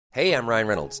Hey, I'm Ryan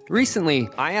Reynolds. Recently,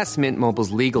 I asked Mint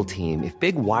Mobile's legal team if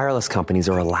big wireless companies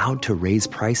are allowed to raise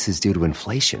prices due to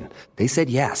inflation. They said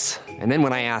yes. And then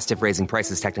when I asked if raising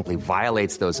prices technically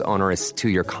violates those onerous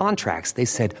two-year contracts, they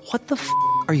said, "What the f***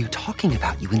 are you talking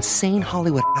about, you insane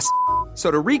Hollywood ass?" So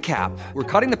to recap, we're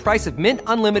cutting the price of Mint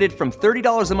Unlimited from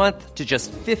 $30 a month to just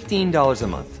 $15 a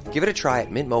month. Give it a try at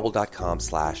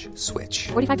mintmobile.com/switch.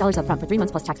 $45 up front for 3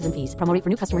 months plus taxes and fees. Promo rate for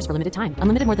new customers for limited time.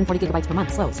 Unlimited more than 40 gigabytes per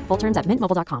month. Slows full terms at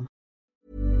mintmobile.com.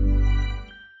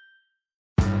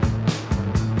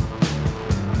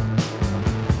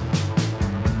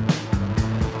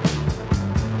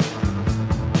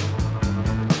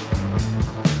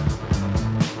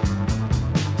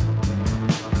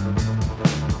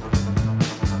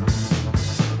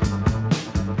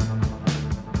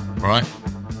 Right,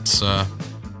 it's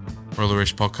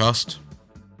Rollerish Podcast.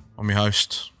 I'm your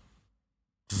host,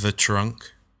 The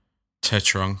Trunk,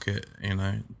 Tetrunk,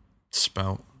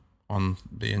 spelt on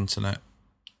the internet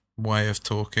way of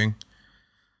talking.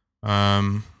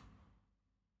 I'm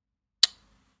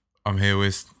here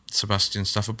with Sebastian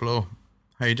Stafford-Bloor.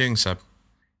 How you doing, Seb?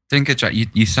 Doing good, Jack.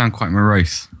 You sound quite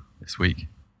morose this week.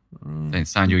 Don't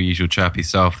sound your usual chirpy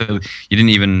self. You didn't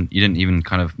even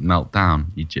kind of melt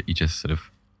down. You just sort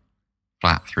of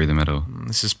flat through the middle.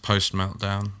 This is post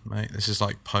meltdown, mate. This is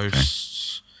like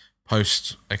post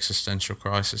existential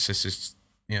crisis. This is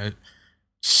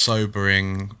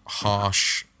sobering,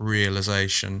 harsh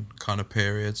realization kind of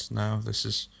periods. Now this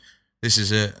is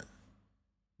it.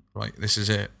 Like this is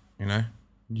it. Do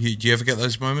you ever get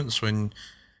those moments when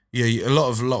a lot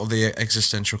of the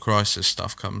existential crisis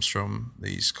stuff comes from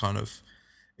these kind of.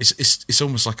 It's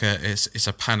almost like it's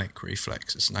a panic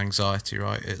reflex. It's an anxiety,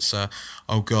 right? It's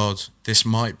oh God, this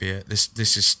might be it.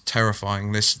 This is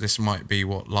terrifying. This might be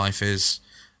what life is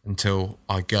until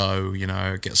I go.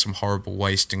 Get some horrible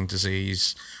wasting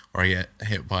disease, or I get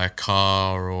hit by a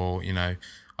car, or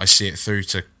I see it through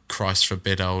to Christ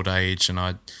forbid old age, and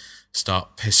I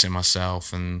start pissing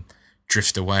myself and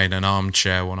drift away in an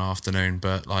armchair one afternoon.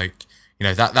 But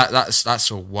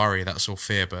that's all worry. That's all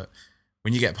fear. But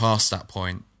when you get past that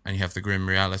point, and you have the grim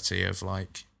reality of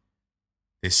like,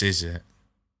 this is it.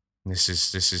 This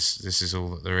is all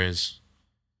that there is.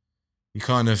 You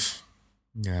kind of,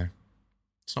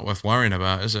 it's not worth worrying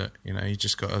about, is it? You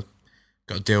just got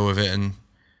to deal with it and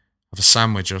have a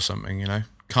sandwich or something.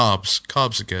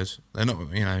 Carbs are good. They're not.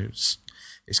 It's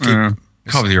good.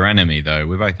 Carbs are your enemy, though.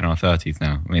 We're both in our 30s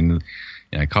now. I mean,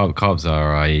 carbs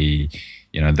are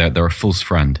they're a false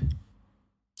friend.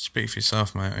 Speak for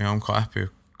yourself, mate. I'm quite happy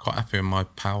with my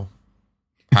pal,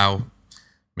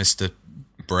 Mr.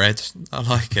 Bread. I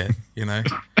like it,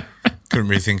 Couldn't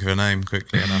really think of a name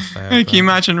quickly enough there. Can you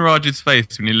imagine Raj's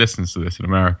face when he listens to this in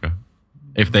America?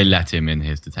 If they let him in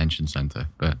his detention centre,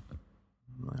 but...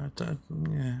 Raj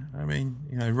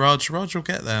will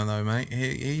get there, though, mate.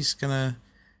 He's going to...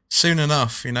 Soon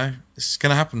enough, it's going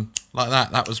to happen like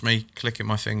that. That was me clicking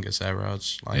my fingers there,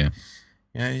 Raj.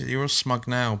 You're all smug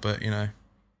now, but,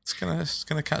 It's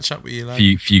gonna catch up with you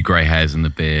later. Few grey hairs in the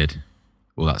beard,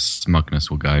 all that smugness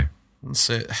will go. That's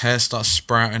it. Hair starts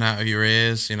sprouting out of your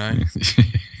ears. You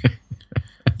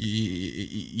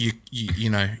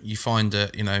find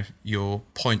that your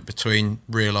point between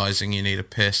realizing you need a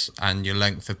piss and your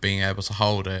length of being able to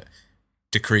hold it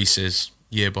decreases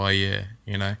year by year.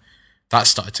 That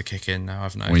started to kick in now.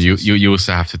 I've noticed. Well, you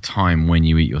also have to time when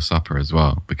you eat your supper as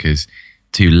well, because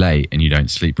too late and you don't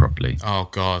sleep properly. Oh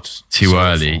God! Too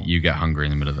early, you get hungry in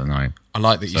the middle of the night. I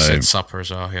like that you said supper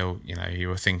as well. You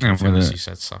were thinking of him as you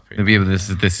said supper.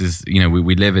 This is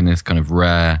we live in this kind of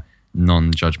rare,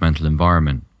 non-judgmental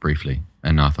environment briefly,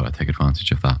 and I thought I'd take advantage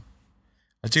of that.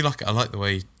 I do like it. I like the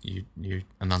way you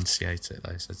enunciate it.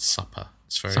 Though, said supper.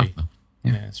 It's very supper.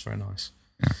 Yeah. It's very nice.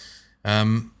 Yeah.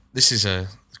 This is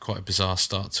quite a bizarre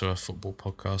start to a football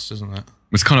podcast, isn't it?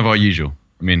 It's kind of our usual.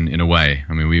 I mean, in a way.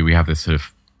 I mean, we have this sort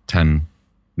of 10,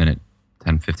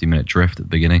 15 minute drift at the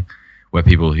beginning, where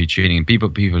people who tune in, people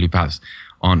who perhaps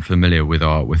aren't familiar with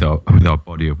our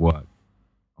body of work,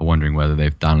 are wondering whether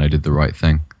they've downloaded the right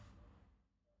thing.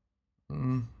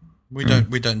 We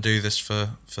don't do this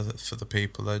for the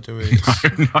people, though, do we?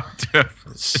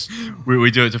 We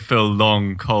do it to fill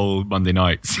long, cold Monday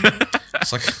nights.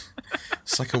 It's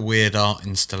like a weird art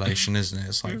installation, isn't it?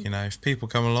 It's like, if people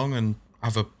come along and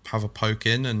have a poke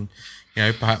in, and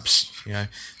perhaps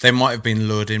they might have been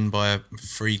lured in by a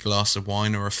free glass of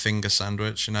wine or a finger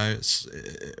sandwich. It's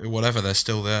whatever. They're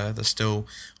still there. They're still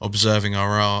observing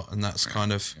our art, and that's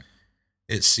kind of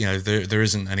it's. There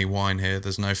isn't any wine here.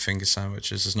 There's no finger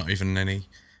sandwiches. There's not even any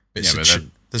bits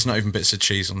there's not even bits of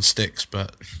cheese on sticks.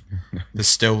 But there's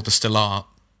still art.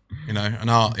 And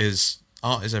art is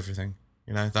art is everything.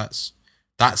 You know, that's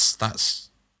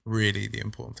really the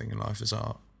important thing in life is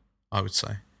art. I would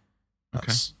say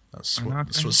that's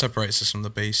what separates us from the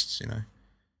beasts. You know.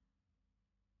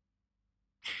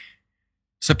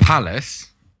 So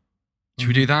Palace, should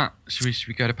we do that? Should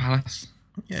we go to Palace?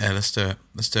 Yeah, let's do it.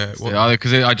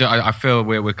 Because I feel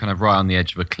we're kind of right on the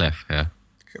edge of a cliff here.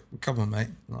 Come on, mate.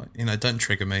 Like, you know, don't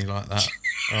trigger me like that.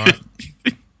 All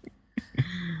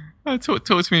right. Talk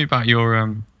to me about your.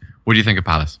 What do you think of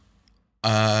Palace?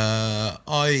 I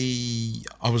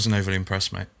wasn't overly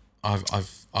impressed, mate. I've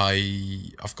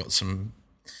got some.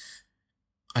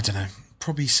 I don't know.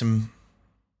 Probably some.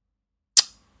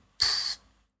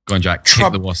 Go on, Jack.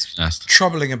 Kick the wasp's nest.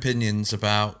 Troubling opinions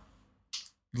about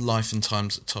life and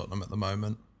times at Tottenham at the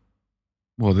moment.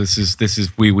 Well, this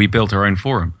is we built our own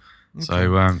forum, okay.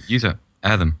 So use it,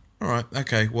 air them. All right,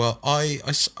 okay. Well, I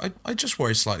just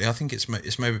worry slightly. I think it's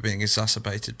maybe being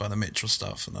exacerbated by the Mitchell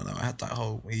stuff, and I know I had that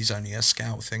whole he's only a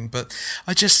scout thing, but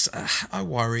I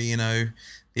worry. You know,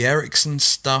 the Eriksen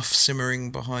stuff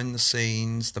simmering behind the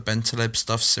scenes, the Bentaleb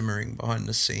stuff simmering behind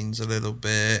the scenes a little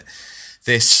bit.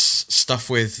 This stuff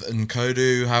with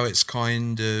Nkodu, how it's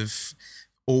kind of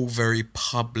all very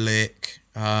public.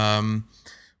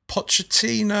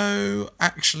 Pochettino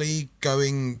actually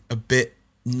going a bit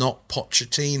not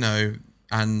Pochettino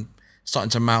and starting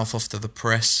to mouth off to the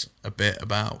press a bit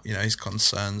about, you know, his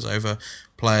concerns over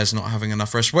players not having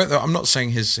enough rest. I'm not saying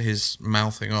his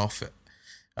mouthing off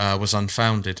was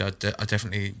unfounded. I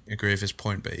definitely agree with his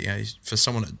point, but yeah, for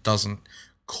someone that doesn't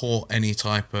court any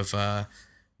type of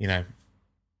you know,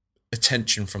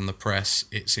 attention from the press,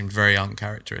 it seemed very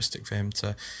uncharacteristic for him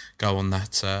to go on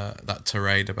that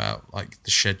tirade about like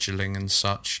the scheduling and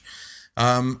such.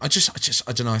 I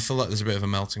don't know. I feel like there's a bit of a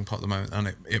melting pot at the moment,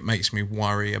 and it makes me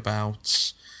worry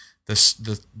about the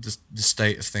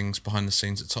state of things behind the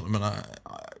scenes at Tottenham. And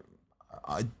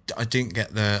I didn't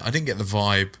get the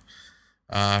vibe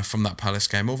from that Palace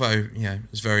game. Although, you know,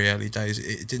 it was very early days,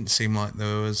 it didn't seem like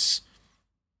there was,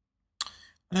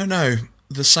 I don't know,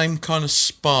 the same kind of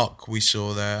spark we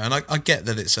saw there. And I get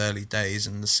that it's early days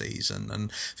in the season,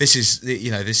 and this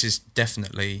is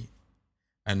definitely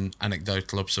an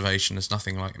anecdotal observation. There's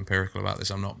nothing like empirical about this.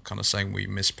 I'm not kind of saying we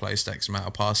misplaced X amount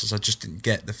of passes. I just didn't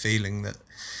get the feeling that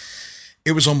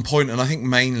it was on point, and I think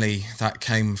mainly that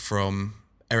came from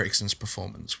Eriksen's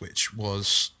performance, which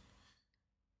was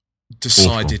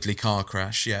decidedly awful. Car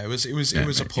crash. Yeah, it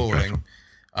was appalling.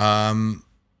 And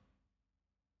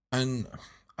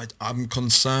I'm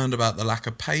concerned about the lack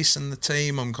of pace in the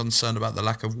team. I'm concerned about the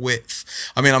lack of width.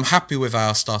 I mean, I'm happy with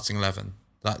our starting 11.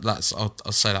 I'll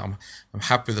say that I'm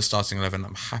happy with the starting 11.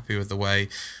 I'm happy with the way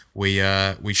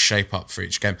we shape up for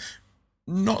each game.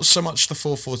 Not so much the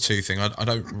 4-4-2 thing. I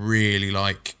don't really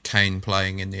like Kane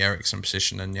playing in the Eriksen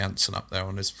position and Janssen up there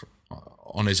on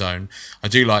his own. I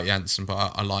do like Janssen,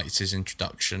 but I liked his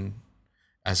introduction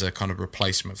as a kind of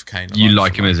replacement for Kane. You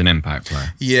like him as an impact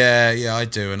player? Yeah, I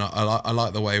do, and I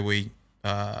like the way we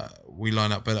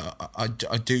line up, but I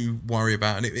do worry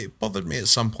about, and it bothered me at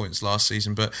some points last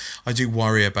season, but I do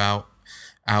worry about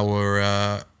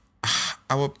our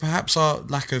perhaps our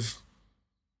lack of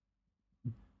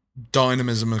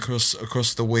dynamism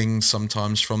across the wings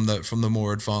sometimes from the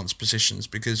more advanced positions,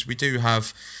 because we do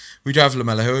have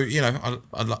Lamela, who, you know,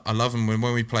 I love him when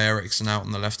we play Eriksen out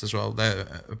on the left as well.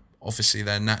 Obviously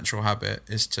their natural habit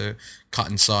is to cut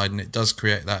inside, and it does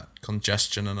create that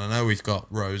congestion. And I know we've got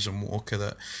Rose and Walker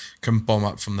that can bomb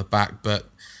up from the back, but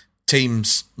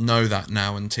teams know that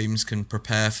now, and teams can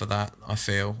prepare for that, I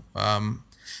feel.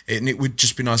 It would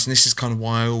just be nice, and this is kind of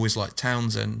why I always liked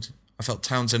Townsend. I felt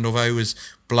Townsend, although he was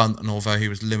blunt and although he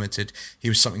was limited, he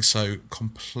was something so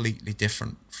completely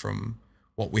different from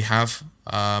what we have.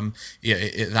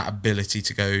 That ability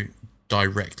to go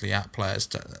directly at players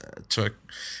to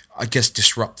I guess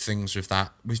disrupt things with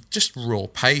just raw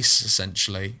pace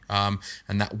essentially, and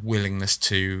that willingness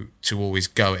to always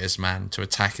go at his man, to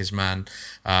attack his man,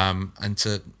 and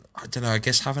to, I don't know, I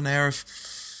guess have an air of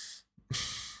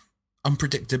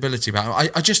unpredictability about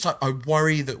him. I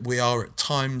worry that we are at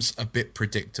times a bit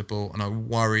predictable, and I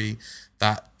worry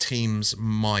that teams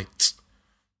might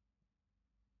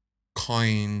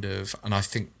kind of, and I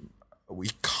think we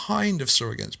kind of saw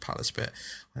against Palace a bit,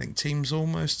 I think teams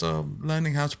almost are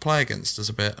learning how to play against us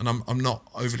a bit, and I'm not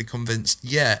overly convinced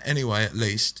yet, anyway, at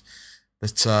least,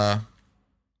 that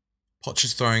Poch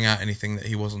is throwing out anything that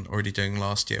he wasn't already doing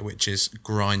last year, which is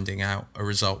grinding out a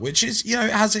result, which is, you know,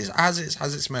 it has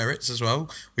its merits as well.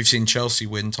 We've seen Chelsea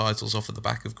win titles off of the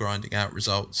back of grinding out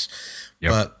results,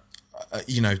 yep. But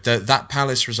you know, that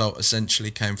Palace result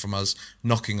essentially came from us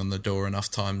knocking on the door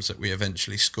enough times that we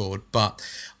eventually scored. But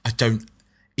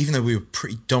even though we were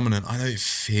pretty dominant, I don't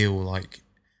feel like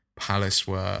Palace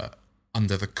were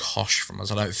under the cosh from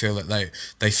us. I don't feel that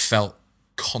they felt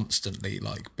constantly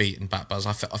like beaten back by us.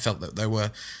 I felt that they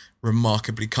were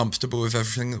remarkably comfortable with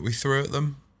everything that we threw at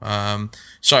them.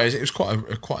 So it was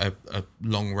quite a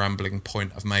long rambling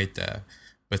point I've made there,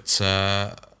 but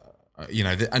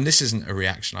and this isn't a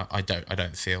reaction. I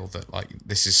don't feel that like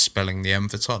this is spelling the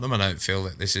end for Tottenham. I don't feel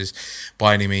that this is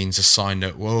by any means a sign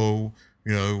that we're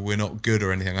not good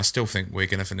or anything. I still think we're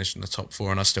going to finish in the top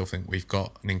 4, and I still think we've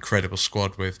got an incredible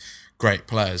squad with great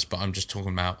players. But I'm just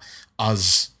talking about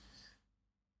us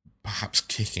perhaps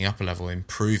kicking up a level,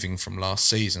 improving from last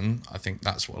season. I think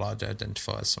that's what I'd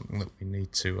identify as something that we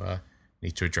need to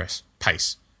address.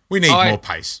 Pace. We need more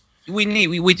pace. We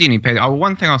do need pace.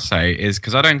 One thing I'll say is,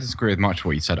 because I don't disagree with much of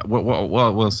what you said. What I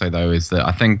will say though is that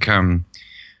I think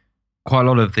quite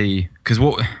a lot of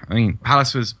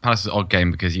Palace was an odd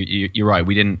game because you're right.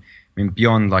 We didn't. I mean,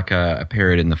 beyond like a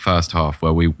period in the first half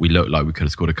where we looked like we could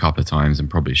have scored a couple of times and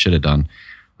probably should have done.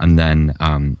 And then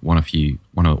one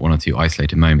or two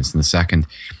isolated moments in the second.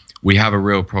 We have a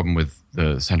real problem with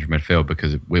the central midfield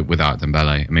because without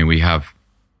Dembele. I mean, we have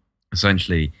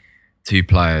essentially two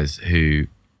players who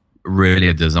really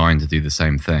are designed to do the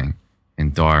same thing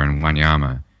in Dyer and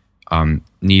Wanyama.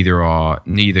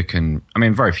 Neither can. I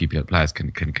mean, very few players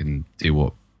can do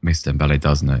what Mr. Dembele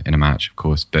does in a match, of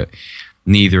course, but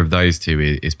neither of those two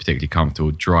is particularly comfortable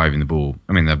driving the ball.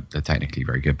 I mean, they're technically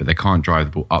very good, but they can't drive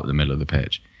the ball up the middle of the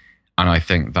pitch. And I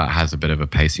think that has a bit of a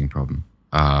pacing problem.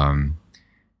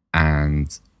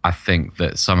 And I think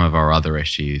that some of our other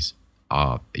issues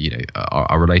are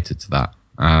related to that.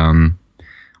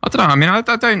 I don't know. I mean, I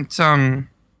don't.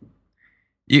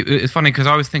 It's funny because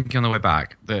I was thinking on the way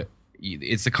back that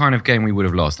it's the kind of game we would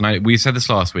have lost. And we said this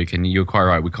last week, and you're quite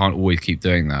right. We can't always keep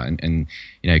doing that, and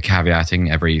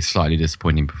caveating every slightly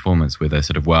disappointing performance with a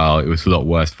sort of, well, it was a lot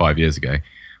worse 5 years ago,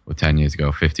 or 10 years ago,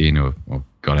 or 15, or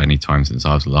God, any time since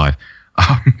I was alive.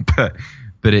 But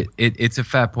it's a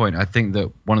fair point. I think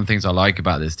that one of the things I like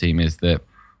about this team is that,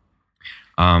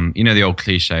 the old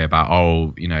cliche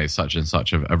about, such and such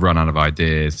have run out of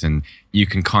ideas, and you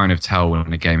can kind of tell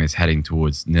when a game is heading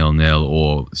towards 0-0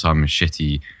 or some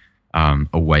shitty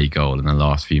away goal in the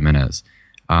last few minutes.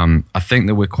 I think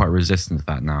that we're quite resistant to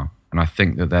that now. And I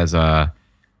think that there's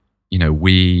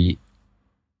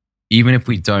even if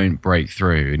we don't break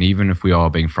through, and even if we are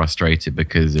being frustrated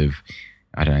because of,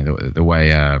 I don't know, the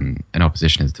way an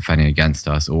opposition is defending against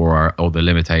us, or the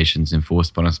limitations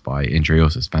enforced upon us by injury or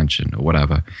suspension or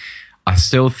whatever, I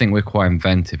still think we're quite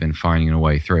inventive in finding a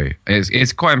way through.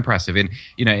 It's quite impressive in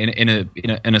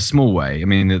a small way. I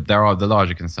mean, there are the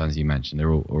larger concerns you mentioned;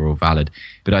 they're all valid.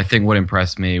 But I think what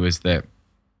impressed me was that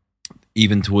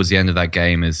even towards the end of that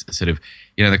game, is sort of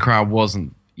the crowd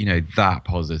wasn't that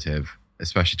positive,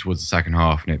 especially towards the second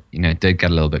half, and it did get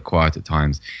a little bit quiet at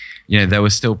times. There were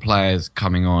still players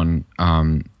coming on.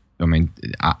 I mean,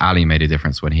 Ali made a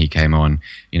difference when he came on.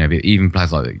 But even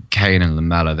players like Kane and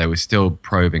Lamela, they were still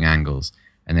probing angles,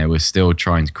 and they were still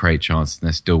trying to create chances, and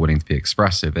they're still willing to be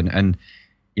expressive. And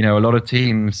a lot of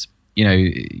teams,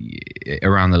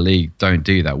 around the league don't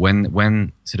do that. When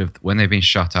they've been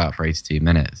shut out for 82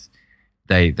 minutes,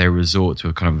 they resort to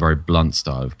a kind of very blunt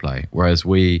style of play. Whereas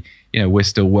we're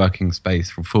still working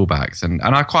space from fullbacks, and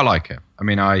I quite like it. I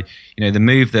mean, the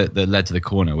move that led to the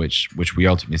corner, which we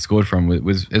ultimately scored from,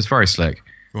 was very slick.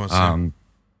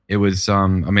 It was,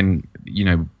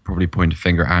 probably point a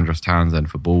finger at Andros Townsend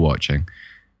for ball watching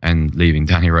and leaving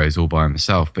Danny Rose all by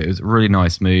himself. But it was a really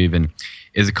nice move, and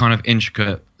it's a kind of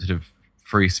intricate, sort of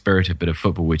free-spirited bit of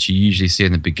football, which you usually see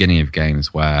in the beginning of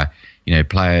games where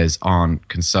players aren't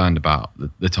concerned about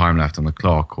the time left on the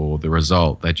clock or the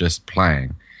result. They're just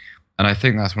playing. And I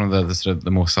think that's one of the sort of the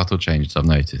more subtle changes I've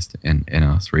noticed in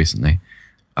us recently.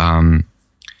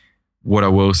 What I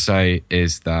will say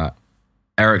is that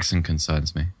Eriksen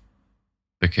concerns me,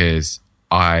 because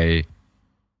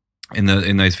in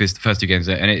those first two games,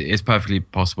 and it's perfectly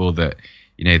possible that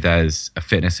there's a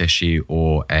fitness issue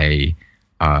or a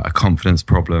confidence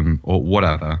problem or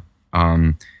whatever.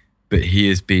 But he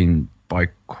has been by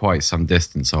quite some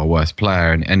distance our worst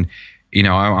player, and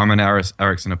I'm an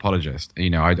Eriksen apologist.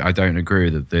 I don't agree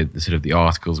with the sort of the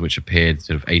articles which appeared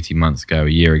sort of 18 months ago, a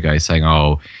year ago, saying,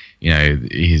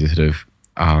 he's a sort of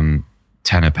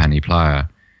tenner penny player,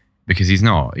 because he's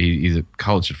not. He's a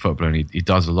cultured footballer, and he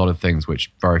does a lot of things which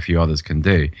very few others can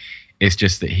do. It's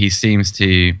just that he seems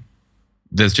to.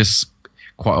 There's just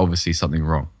quite obviously something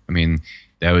wrong. I mean,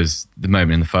 there was the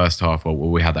moment in the first half where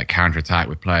we had that counter-attack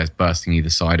with players bursting either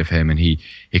side of him, and he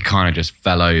kind of just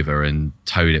fell over and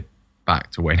towed it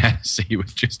back to Wayne Hennessy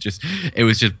was just it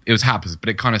was hapless, but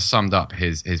it kind of summed up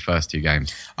his first two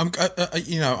games. I'm going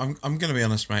to be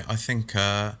honest, mate. I think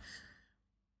one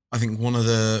of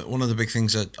the big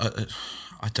things that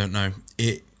I don't know,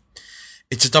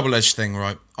 it's a double-edged thing,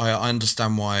 right? I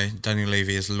understand why Daniel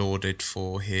Levy is lauded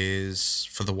for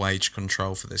the wage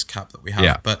control for this cap that we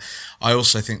have, but I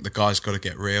also think the guy's got to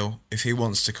get real if he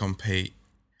wants to compete.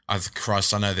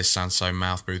 Christ, I know this sounds so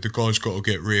mouth-breathed. The guy's got to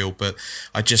get real, but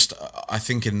I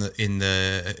think in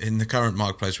the current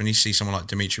marketplace, when you see someone like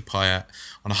Dimitri Payet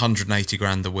on 180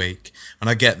 grand a week, and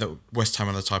I get that West Ham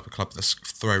are the type of club that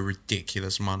throw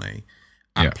ridiculous money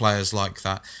at players like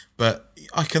that, but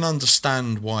I can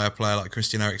understand why a player like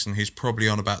Christian Eriksen, who's probably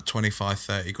on about 25,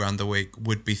 30 grand a week,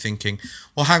 would be thinking,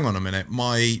 well, hang on a minute,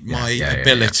 my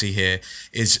ability here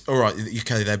is, all right,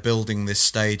 okay, they're building this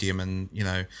stadium and,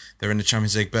 they're in the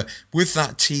Champions League, but with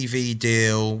that TV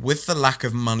deal, with the lack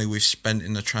of money we've spent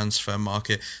in the transfer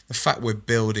market, the fact we're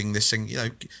building this thing,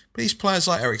 these players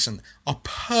like Eriksen are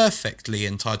perfectly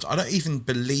entitled. I don't even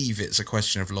believe it's a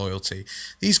question of loyalty.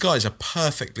 These guys are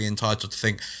perfectly entitled to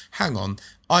think, hang on,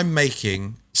 I'm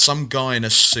making some guy in a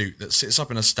suit that sits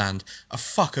up in a stand a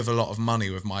fuck of a lot of money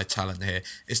with my talent here.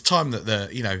 It's time that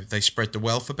they spread the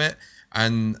wealth a bit.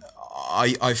 And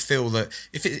I feel that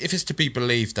if it's to be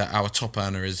believed that our top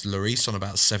earner is Lloris on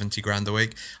about 70 grand a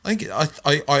week,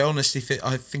 I honestly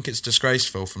think it's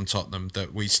disgraceful from Tottenham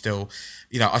that we still,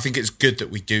 I think it's good that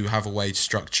we do have a wage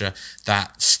structure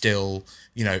that still,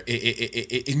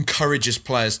 it encourages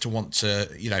players to want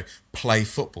to, play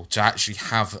football, to actually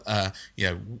have,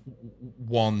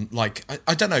 one, like,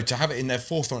 I don't know, to have it in their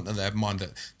forefront of their mind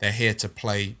that they're here to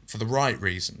play for the right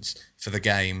reasons, for the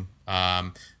game,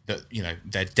 that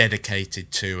they're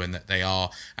dedicated to, and that they are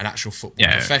an actual football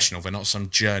professional. They're not some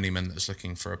journeyman that's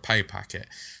looking for a pay packet.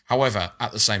 However,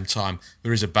 at the same time,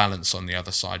 there is a balance on the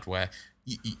other side where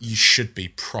you should be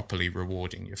properly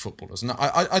rewarding your footballers. And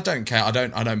I don't care. I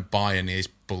don't buy any of these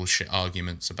bullshit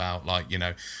arguments about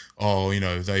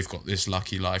they've got this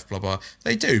lucky life, blah blah.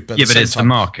 They do, but but it's the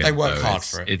market. They work hard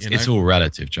for it. It's all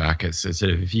relative, Jack. It's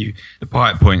sort of the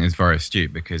Payet point is very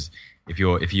astute, because if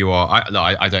you are,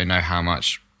 I don't know how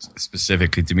much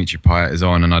specifically Dimitri Payet is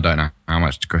on, and I don't know how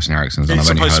much Christian Eriksen is on. It's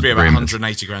supposed to be about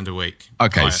 180 grand a week.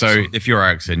 Okay, Payet, so if you're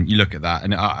Eriksen, you look at that,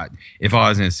 and if I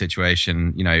was in a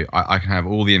situation, I can have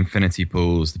all the infinity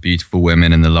pools, the beautiful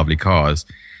women, and the lovely cars,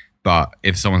 but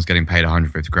if someone's getting paid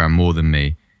 150 grand more than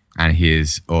me, and he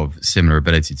is of similar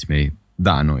ability to me,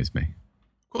 that annoys me.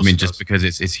 I mean, just because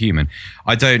it's human.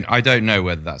 I don't know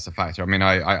whether that's a factor. I mean,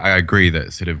 I agree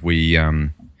that sort of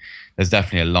there's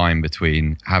definitely a line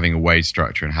between having a wage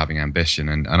structure and having ambition,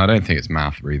 and I don't think it's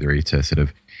mouth-breathery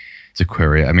to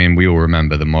query it. I mean, we all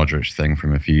remember the Modric thing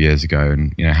from a few years ago,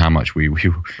 and how much we were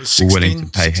willing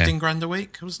to pay him. 16 grand a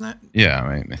week, wasn't it? Yeah,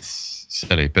 I mean, it's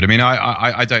silly, but I mean,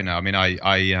 I don't know. I mean, I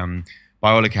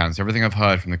by all accounts, everything I've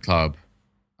heard from the club,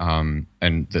 and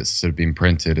that's sort of been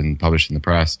printed and published in the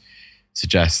press,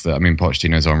 suggests that, I mean,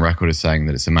 Pochettino's on record as saying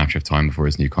that it's a matter of time before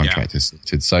his new contract is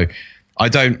sorted. So I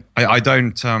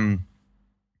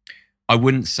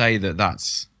wouldn't say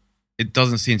that it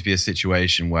doesn't seem to be a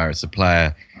situation where it's a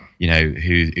player,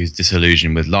 who's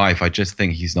disillusioned with life. I just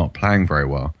think he's not playing very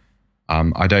well.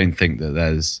 I don't think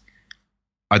it's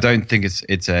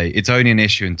only an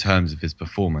issue in terms of his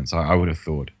performance, I would have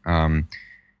thought. But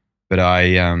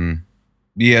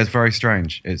it's very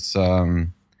strange. It's,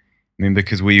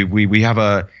 because we're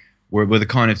the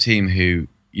kind of team who,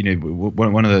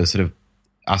 one of the sort of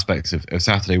aspects of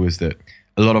Saturday was that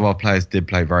a lot of our players did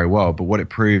play very well, but what it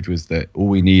proved was that all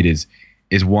we need is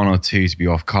one or two to be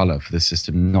off colour for the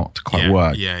system not to quite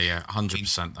work. Yeah,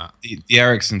 100% that. The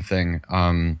Eriksen thing,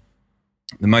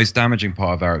 the most damaging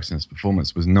part of Eriksen's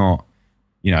performance was not,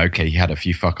 okay, he had a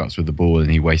few fuck-ups with the ball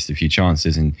and he wasted a few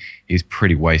chances and he was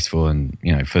pretty wasteful, and,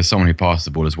 for someone who passed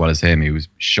the ball as well as him, he was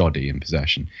shoddy in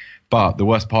possession. But the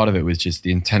worst part of it was just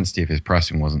the intensity of his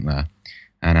pressing wasn't there.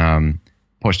 And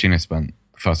Pochettino spent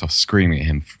first off screaming at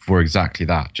him for exactly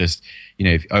that. Just,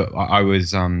 I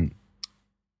was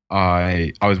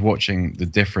watching the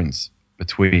difference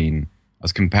between, I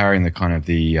was comparing the kind of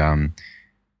the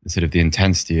sort of the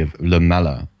intensity of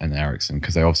Lamela and Eriksen,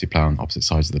 because they obviously play on opposite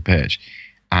sides of the pitch,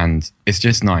 and it's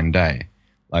just night and day.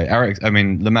 Like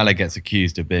Lamela gets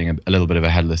accused of being a little bit of a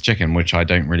headless chicken, which I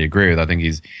don't really agree with. I think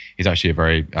he's actually a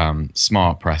very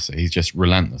smart presser. He's just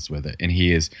relentless with it, and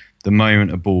he is, the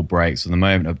moment a ball breaks or the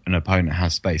moment an opponent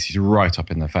has space, he's right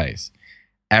up in the face.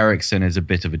 Eriksen is a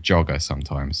bit of a jogger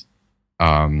sometimes,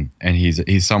 and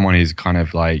he's someone who's kind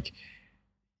of like,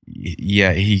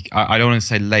 I don't want to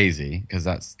say lazy, because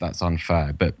that's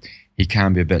unfair, but he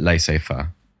can be a bit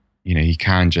laissez-faire. he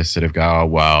can just sort of go, oh,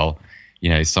 well,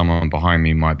 someone behind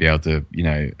me might be able to,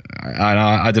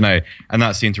 I don't know. And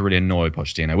that seemed to really annoy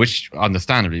Pochettino, which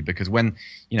understandably, because when,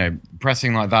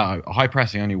 pressing like that, high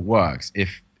pressing only works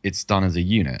if it's done as a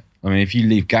unit. I mean, if you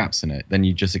leave gaps in it, then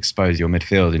you just expose your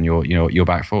midfield and your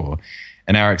back four.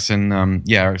 And Eriksen,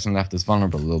 Eriksen left us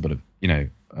vulnerable a little bit of,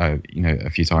 a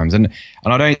few times. And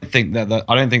I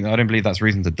don't believe that's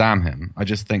reason to damn him. I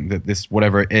just think that this,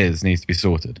 whatever it is, needs to be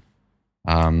sorted.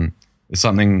 There's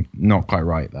something not quite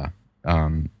right there.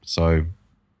 So,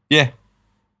 yeah,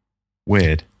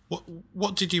 weird.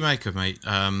 What did you make of, mate?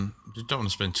 I don't want to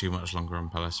spend too much longer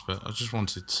on Palace, but I just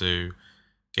wanted to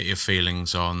get your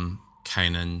feelings on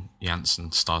Kane and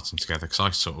Janssen starting together, because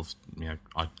I sort of,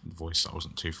 I voiced I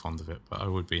wasn't too fond of it, but I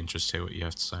would be interested to hear what you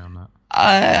have to say on that.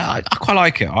 I quite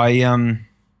like it. I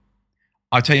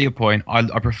tell you your point.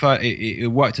 I prefer it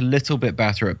worked a little bit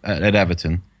better at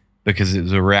Everton because it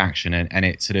was a reaction and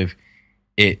it sort of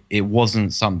it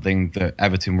wasn't something that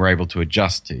Everton were able to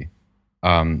adjust to.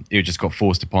 It just got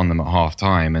forced upon them at half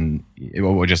time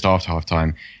or just after half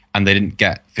time, and they didn't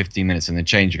get 15 minutes in the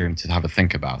change room to have a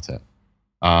think about it.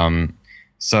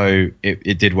 So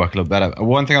it did work a little better.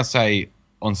 One thing I'll say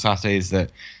on Saturday is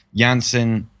that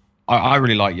Janssen, I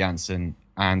really like Janssen,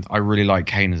 and I really like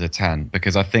Kane as a 10,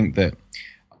 because I think that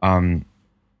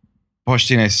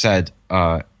Pochettino said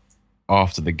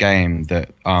after the game that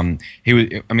he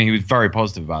was very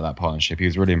positive about that partnership. He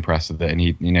was really impressed with it, and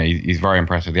he's very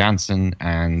impressed with Janssen,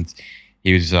 and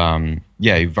he was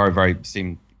he very, very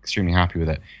seemed extremely happy with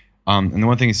it. And the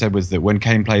one thing he said was that when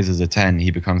Kane plays as a 10,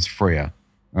 he becomes freer.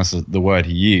 That's the word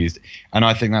he used, and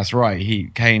I think that's right.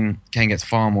 Kane gets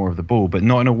far more of the ball, but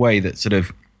not in a way that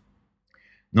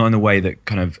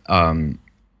kind of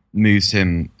moves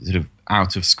him sort of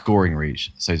out of scoring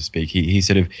reach, so to speak.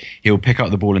 He'll pick up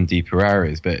the ball in deeper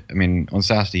areas, but I mean, on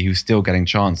Saturday he was still getting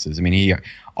chances. I mean, he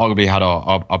arguably had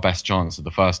our best chance of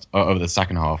the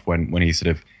second half when he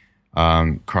sort of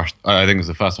crushed. I think it was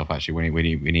the first half actually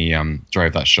when he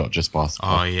drove that shot just past.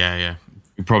 Oh yeah.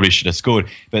 We probably should have scored.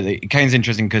 But Kane's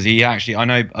interesting because I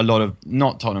know a lot of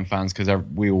not Tottenham fans, because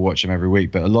we will watch him every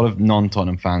week, but a lot of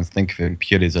non-Tottenham fans think of him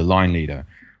purely as a line leader,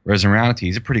 whereas in reality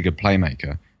he's a pretty good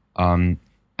playmaker. And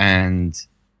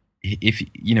if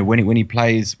when he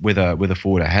plays with a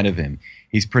forward ahead of him,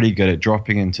 he's pretty good at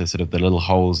dropping into sort of the little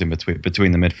holes in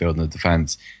between the midfield and the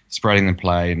defence, spreading the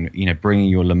play, and bringing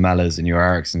your Lamellas and your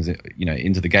Eriksens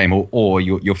into the game, or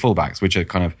your fullbacks, which are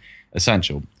kind of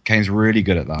essential. Kane's really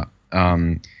good at that.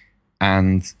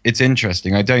 And it's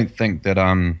interesting. I don't think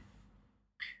it'd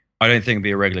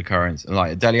be a regular occurrence.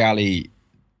 Like Dele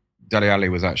Alli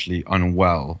was actually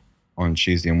unwell on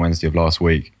Tuesday and Wednesday of last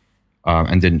week,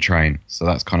 and didn't train. So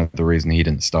that's kind of the reason he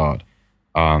didn't start.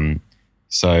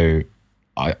 So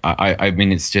I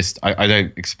mean, it's just I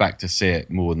don't expect to see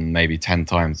it more than maybe 10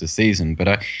 times this season.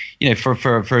 But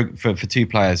for two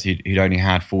players who'd only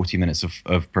had 40 minutes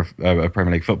of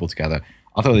Premier League football together,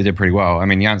 I thought they did pretty well. I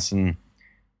mean, Janssen,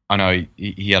 I know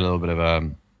he had a little bit of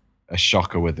a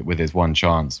shocker with his one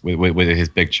chance, with his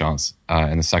big chance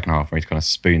in the second half, where he kind of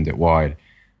spooned it wide.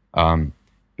 But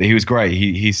he was great.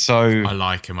 He's so... I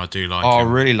like him. I do like him. I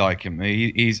really like him.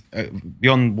 He's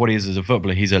beyond what he is as a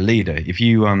footballer. He's a leader. If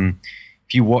you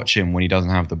watch him when he doesn't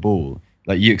have the ball,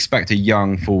 like, you expect a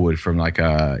young forward from like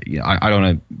I don't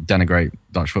want to denigrate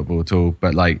Dutch football at all,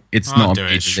 but like it's not a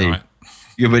major league.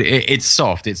 Yeah, but it's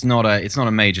soft. It's not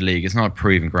a major league. It's not a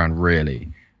proving ground, really.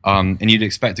 And you'd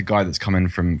expect a guy that's coming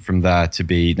from there to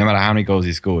be, no matter how many goals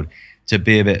he scored, to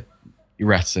be a bit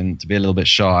reticent, to be a little bit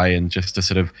shy, and just to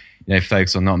sort of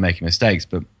focus on not making mistakes.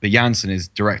 But Janssen is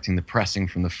directing the pressing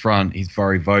from the front. He's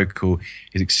very vocal.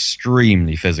 He's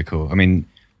extremely physical. I mean,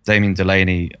 Damien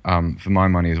Delaney, for my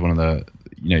money, is one of the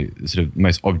sort of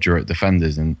most obdurate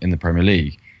defenders in the Premier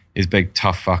League. He's a big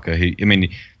tough fucker.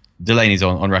 Delaney's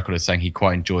on record as saying he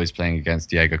quite enjoys playing against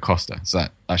Diego Costa. So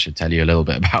that should tell you a little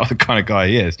bit about the kind of guy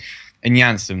he is. And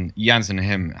Janssen and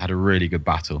him had a really good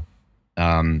battle.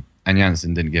 And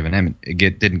Janssen didn't give an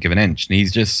inch. And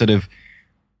he's just sort of,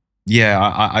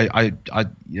 I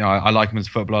like him as a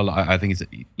footballer. I think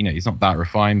he's not that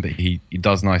refined, but he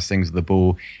does nice things with the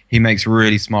ball. He makes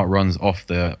really smart runs off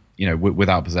the,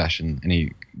 without possession.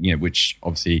 And which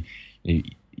obviously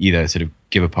either sort of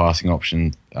give a passing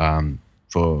option,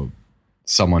 for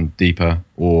someone deeper,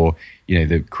 or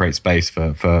that create space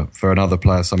for another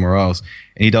player somewhere else,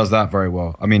 and he does that very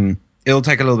well. I mean, it'll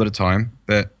take a little bit of time,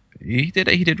 but he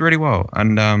did really well.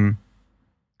 And I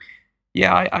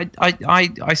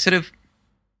sort of,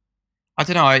 I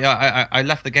don't know. I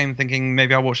left the game thinking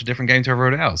maybe I'll watch a different game to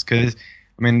everyone else, because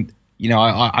I mean,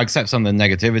 I accept some of the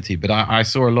negativity, but I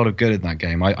saw a lot of good in that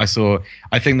game. I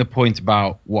think the point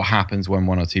about what happens when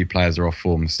one or two players are off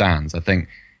form stands. I think,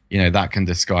 that can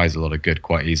disguise a lot of good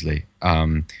quite easily,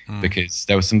 because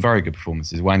there were some very good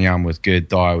performances. Wanyama was good,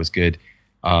 Dyer was good,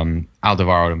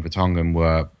 Alderweireld and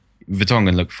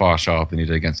Vertonghen looked far sharper than he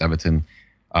did against Everton.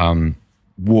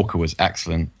 Walker was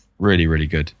excellent, really, really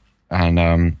good.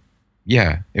 And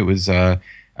it was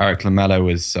Eric Lamela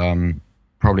was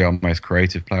probably our most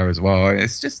creative player as well.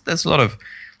 It's just there's a lot of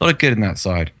good in that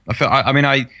side.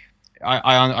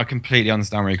 I completely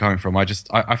understand where you're coming from.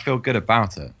 I feel good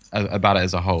about it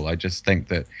as a whole. I just think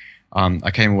that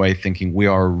I came away thinking we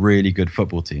are a really good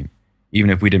football team, even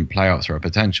if we didn't play up to our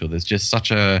potential. There's just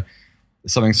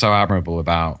something so admirable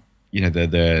about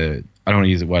the I don't want to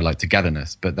use the word like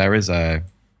togetherness, but there is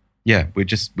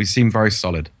we seem very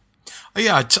solid. Oh,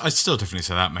 yeah, I still definitely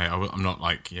say that, mate. I'm not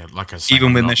like I said,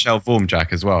 even with Michel Vorm,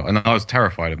 Jack, as well. And I was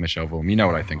terrified of Michel Vorm. You know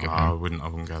what I think of him. I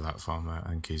wouldn't go that far, mate.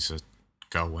 I think he's a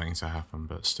goal waiting to happen,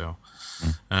 but still.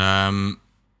 Like I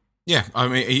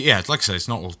said, it's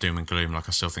not all doom and gloom. Like,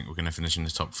 I still think we're going to finish in the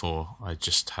top 4. I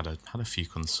just had a few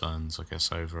concerns, I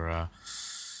guess, over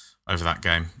that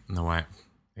game and the way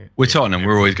we're Tottenham.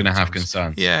 We're always going to have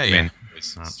concerns. Yeah, yeah.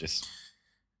 It's just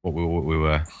what we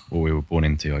were born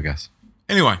into, I guess.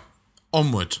 Anyway,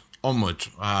 onward.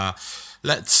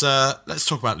 Let's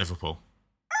talk about Liverpool.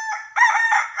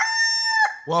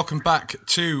 Welcome back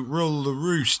to Rule the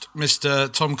Roost,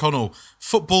 Mr. Tom Connell,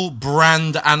 football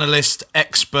brand analyst,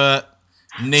 expert,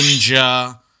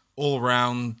 ninja,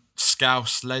 all-round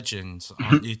Scouse legend,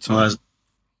 aren't you, Tom? Well,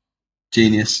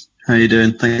 genius. How you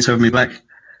doing? Thanks for having me back.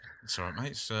 It's all right,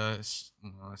 mate. It's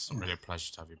not really a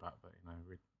pleasure to have you back, but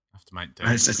we have to make do.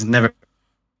 It's never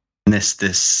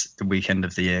the weekend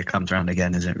of the year comes around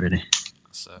again, is it? Really?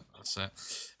 That's it.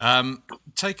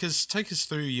 Take us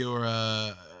through your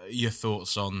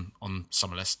thoughts on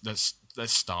some of this. Let's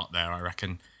start there, I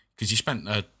reckon, because you spent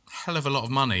a hell of a lot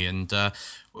of money, and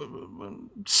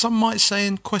some might say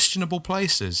in questionable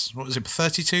places. What was it,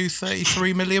 32,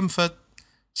 33 million for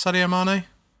Sadio Mane?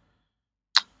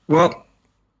 Well,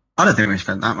 I don't think we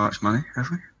spent that much money, have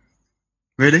we?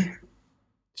 Really?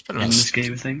 In the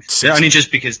scheme of things? Yeah, only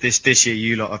just because this year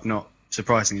you lot have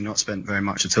surprisingly not spent very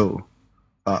much at all.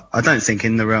 But I don't think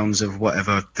in the realms of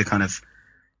whatever the kind of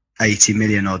 80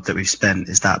 million odd that we've spent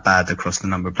is that bad across the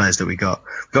number of players that we got.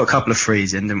 We got a couple of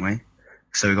frees in, didn't we?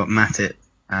 So we got Matip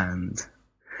and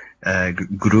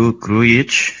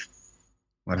Grujic,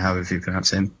 however you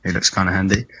pronounce him. He looks kind of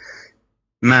handy.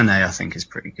 Mane, I think, is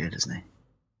pretty good, isn't he?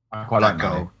 I quite like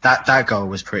goal. That goal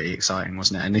was pretty exciting,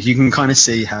 wasn't it? And you can kind of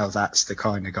see how that's the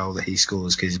kind of goal that he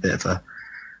scores, because he's a bit of a,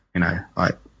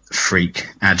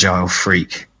 agile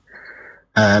freak.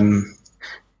 Gini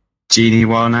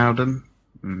Wijnaldum,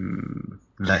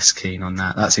 less keen on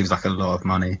that. That seems like a lot of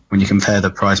money when you compare the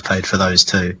price paid for those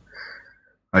two.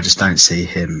 I just don't see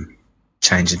him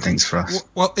changing things for us.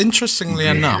 Well, interestingly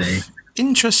enough,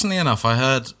 I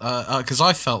heard because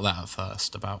I felt that at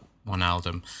first about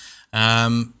Wijnaldum.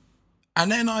 And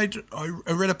then I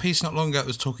read a piece not long ago that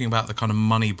was talking about the kind of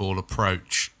Moneyball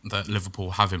approach that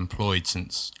Liverpool have employed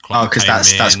since Klopp came in.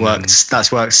 That's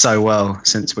worked so well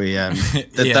since we.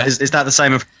 Is that the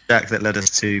same project that led us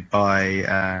to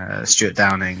buy Stuart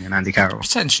Downing and Andy Carroll?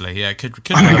 Potentially, yeah. Could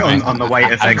on the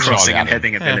weight of their crossing and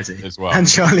heading ability as well. And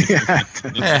Charlie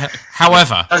Adam. Yeah.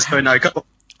 However, Sorry,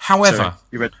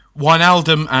 you read.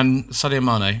 Wijnaldum and Sadio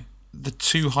Mane, the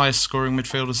two highest scoring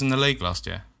midfielders in the league last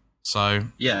year. So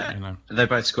yeah, they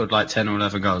both scored like 10 or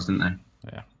 11 goals, didn't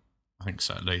they? Yeah, I think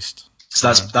so at least.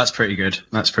 So that's pretty good.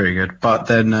 That's pretty good. But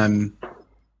then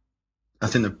I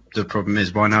think the problem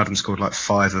is Wijnaldum scored like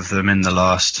 5 of them in the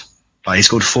last. Like, he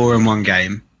scored 4 in one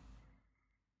game,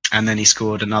 and then he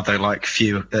scored another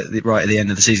few right at the end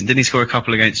of the season. Didn't he score a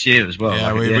couple against you as well?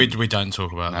 Yeah, we don't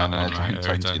talk about that. No,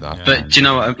 don't do that. Yeah. But do you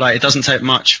know what? Like, it doesn't take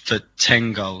much for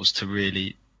 10 goals to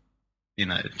really.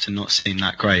 To not seem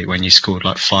that great when you scored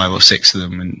like 5 or 6 of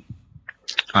them, and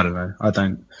I don't know.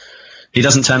 He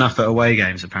doesn't turn up at away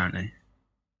games apparently,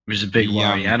 which is a big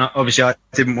worry. And obviously, I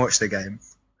didn't watch the game.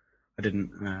 I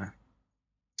didn't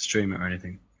stream it or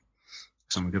anything.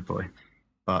 So I'm a good boy.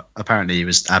 But apparently, he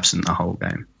was absent the whole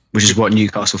game, which is what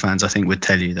Newcastle fans I think would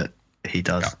tell you that he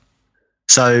does. Yeah.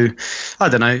 So I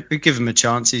don't know. We give him a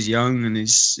chance. He's young and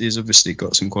he's obviously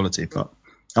got some quality. But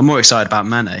I'm more excited about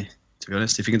Mane. To be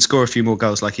honest, if he can score a few more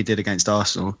goals like he did against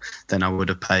Arsenal, then I would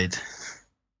have paid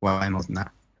way more than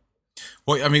that.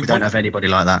 Well, I mean, we don't have anybody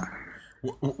like that.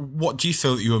 What do you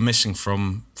feel that you were missing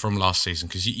from last season?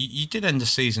 Because you did end the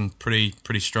season pretty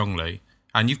strongly,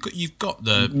 and you've got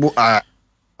the.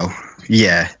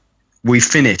 Yeah, we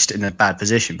finished in a bad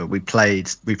position, but we played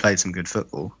some good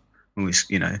football. And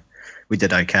we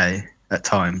did okay at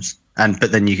times.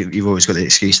 But then you've always got the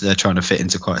excuse that they're trying to fit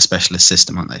into quite a specialist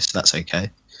system, aren't they? So that's okay.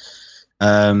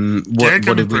 What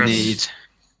did we need?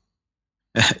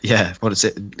 Yeah, what is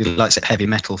it? He likes it heavy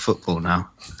metal football now.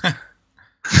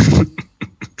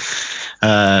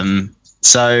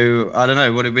 So I don't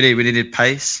know. What did we need? We needed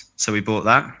pace, so we bought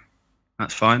that.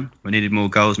 That's fine. We needed more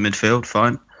goals midfield.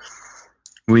 Fine.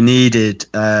 We needed.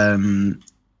 You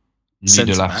need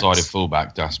a left-sided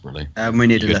fullback desperately. And we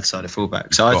need a left-sided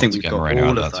fullback. So I think we've got Moreno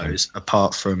all of those team,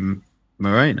 apart from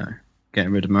Moreno.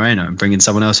 Getting rid of Moreno and bringing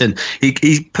someone else in.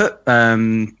 He put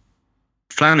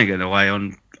Flanagan away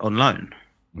on loan,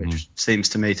 which seems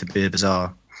to me to be a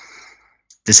bizarre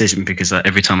decision because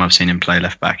every time I've seen him play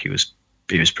left back, he was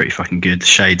pretty fucking good.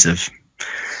 Shades of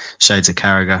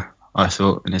Carragher, I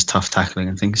thought, in his tough tackling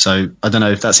and things. So I don't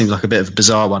know if that seems like a bit of a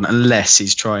bizarre one, unless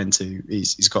he's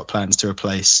got plans to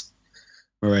replace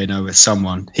Moreno with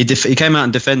someone. He came out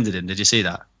and defended him. Did you see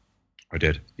that? I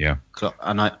did, yeah.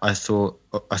 And I thought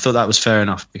that was fair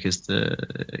enough because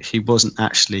he wasn't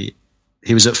actually.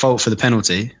 He was at fault for the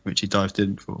penalty, which he dived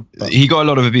in for. He got a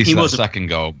lot of abuse for that second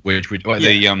goal, what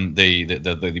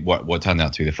turned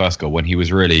out to be the first goal when he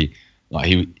was really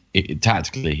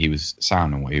tactically he was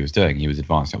sound in what he was doing. He was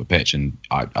advancing up the pitch, and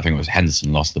I think it was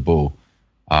Henderson lost the ball.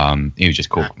 He was just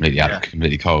caught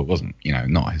completely cold. It wasn't,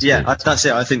 not his fault. That's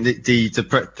it. I think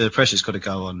the pressure's got to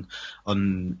go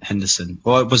on Henderson,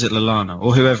 or was it Lallana,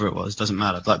 or whoever it was. Doesn't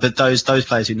matter. But those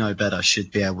players who know better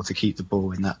should be able to keep the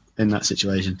ball in that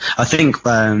situation. I think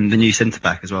the new centre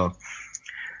back as well,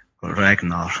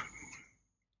 Ragnar,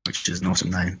 which is an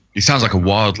awesome name. He sounds like a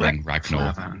wildling,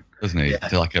 Ragnar, doesn't he? Yeah.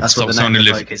 That's what the name of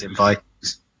the bloke is in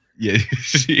Vikings. Yeah,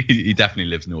 he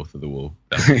definitely lives north of the wall.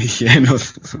 Yeah,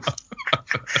 north.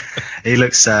 He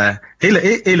looks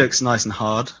nice and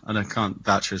hard. I can't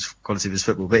vouch for his quality of his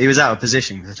football, but he was out of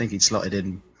position. I think he'd slotted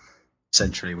in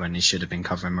centrally when he should have been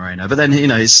covering Moreno. But then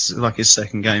it's like his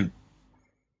second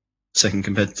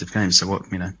competitive game. So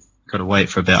got to wait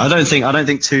for a bit. I don't think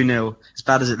 2-0, as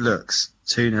bad as it looks,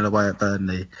 2-0 away at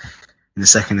Burnley in the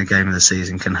second game of the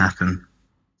season can happen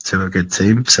to a good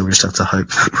team. So we just have to hope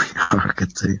that we are a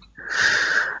good team.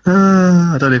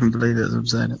 I don't even believe it as I'm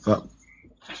saying it, but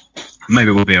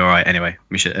maybe we'll be all right anyway.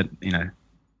 We should,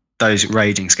 those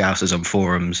raging scousers on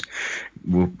forums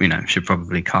will, should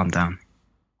probably calm down.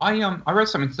 I read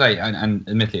something today, and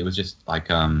admittedly, it was just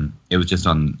on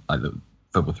like the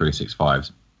Football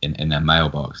 365s in their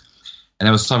mailbox, and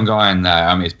there was some guy in there.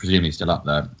 I mean, it's presumably still up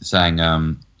there, saying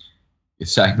that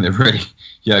really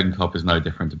Jurgen Klopp is no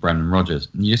different to Brendan Rodgers,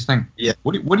 and you just think,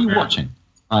 what are you watching?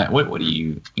 Like, what do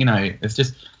you? It's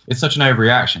such an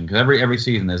overreaction because every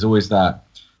season there's always that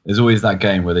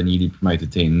game where the newly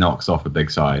promoted team knocks off a big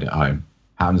side at home.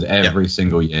 Happens every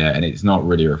single year, and it's not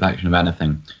really a reflection of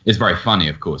anything. It's very funny,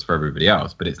 of course, for everybody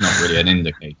else, but it's not really an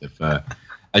indicator for.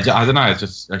 I don't know. It's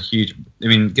just a huge. I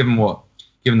mean, given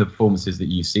the performances that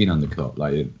you've seen on the club,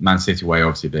 like Man City away,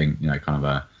 obviously being kind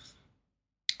of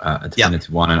a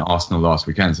definitive one, and Arsenal last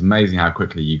weekend. It's amazing how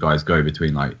quickly you guys go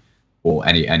between or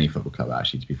any football club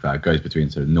actually, to be fair, goes between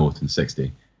sort of 0 and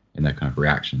 60 in their kind of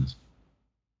reactions.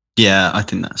 Yeah, I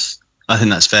think that's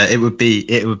fair. It would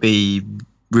be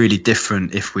really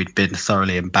different if we'd been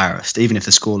thoroughly embarrassed, even if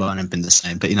the scoreline had been the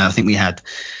same. But I think we had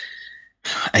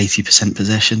 80%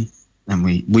 possession, and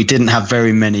we didn't have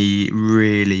very many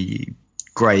really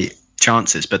great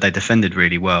chances, but they defended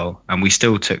really well, and we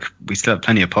still had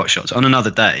plenty of pot shots. On another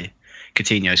day,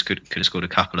 Coutinho could have scored a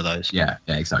couple of those. Yeah,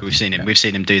 exactly. We've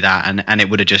seen him do that, and it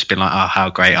would have just been like, oh, how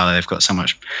great are they? They've got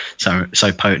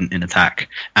so potent in attack,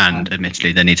 and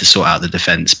admittedly they need to sort out the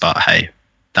defence. But hey,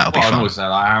 that'll be fun. Also,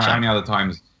 how many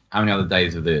other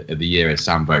days of the year is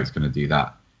Sam Vokes going to do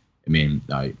that? I mean,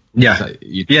 You know what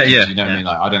I mean?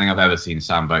 Like, I don't think I've ever seen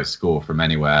Sam Vokes score from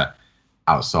anywhere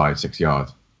outside 6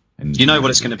 yards. And you know what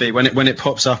it's going to be when it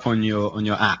pops up on your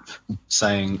app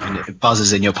saying, and it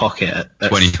buzzes in your pocket at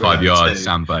 25 yards,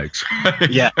 Sam Vokes.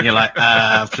 Yeah, and you're like,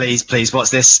 please,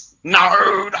 what's this?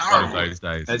 No. Those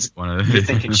days. You're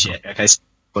thinking shit. Okay, so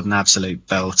got an absolute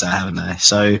belter, haven't they?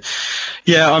 So,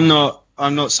 yeah, I'm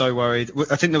not so worried.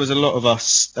 I think there was a lot of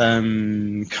us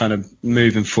kind of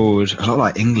moving forward, a lot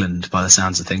like England by the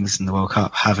sounds of things in the World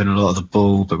Cup, having a lot of the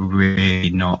ball, but really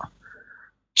not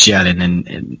gelling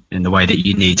in the way that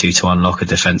you need to unlock a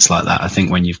defence like that. I think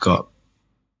when you've got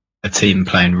a team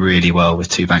playing really well with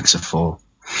two banks of four,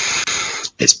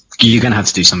 you're going to have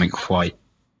to do something quite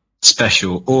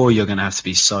special, or you're going to have to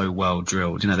be so well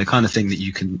drilled. You know, the kind of thing that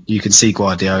you can see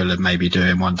Guardiola maybe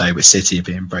doing one day with City,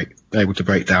 being able to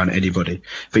break down anybody.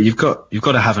 But you've got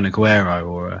to have an Aguero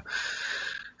or a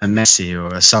Messi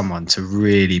or someone to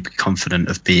really be confident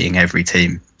of beating every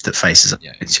team that faces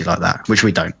against you like that, which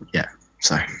we don't. Yeah,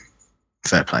 so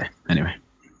fair play. Anyway.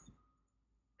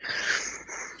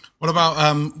 What about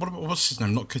what's his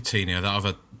name? Not Coutinho, that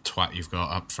other twat you've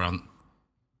got up front.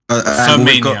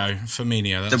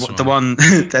 Firmino. That's the one.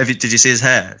 Did you see his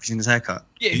hair? Have you seen his haircut?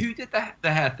 Yeah, who did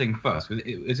the hair thing first?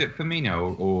 Is it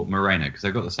Firmino or Moreno? Because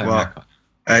they got the same haircut.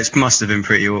 It must have been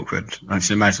pretty awkward. I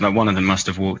should imagine like one of them must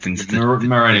have walked into the.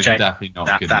 Moreno's definitely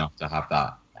not good enough to have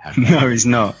that haircut. No, he's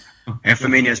not. And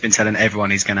Firmino's been telling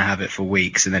everyone he's going to have it for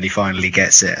weeks, and then he finally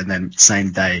gets it, and then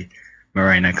same day,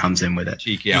 Moreno comes in with it.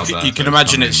 Cheeky Alberto. You can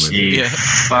imagine it's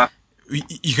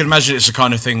you can imagine it's the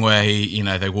kind of thing where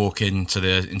they walk into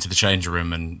the changing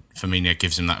room and Firmino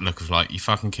gives him that look of like, you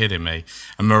fucking kidding me?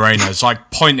 And Moreno's like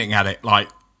pointing at it, like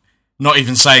not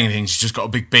even saying anything. He's just got a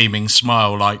big beaming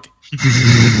smile, like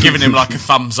giving him like a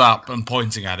thumbs up and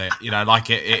pointing at it. You know, like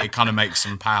it kind of makes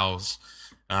them pals.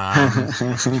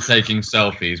 Taking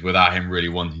selfies without him really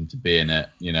wanting to be in it.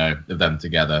 You know, of them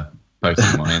together, posting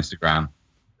them on Instagram.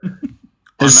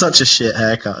 It's such a shit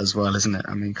haircut as well, isn't it?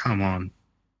 I mean, come on.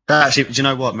 Actually, do you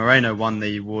know what? Moreno won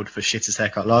the award for shittest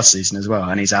haircut last season as well,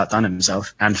 and he's outdone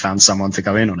himself and found someone to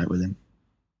go in on it with him.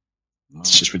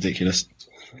 It's just ridiculous.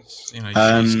 You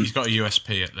know, he's got a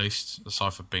USP at least,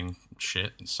 aside from being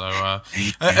shit. So,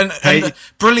 and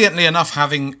brilliantly enough,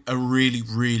 having a really,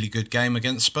 really good game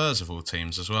against Spurs of all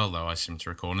teams as well. Though I seem to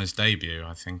recall in his debut,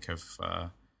 I think of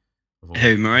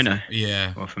who, Moreno?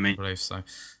 Yeah, well, for me, I believe so.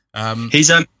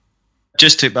 He's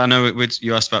I know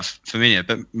you asked about Firmino,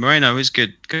 but Moreno is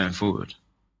good going forward.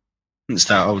 It's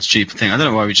that old stupid thing. I don't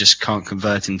know why we just can't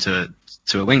convert him to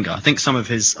a winger. I think some of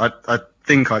his, I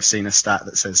think I've seen a stat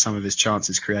that says some of his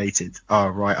chances created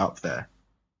are right up there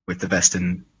with the best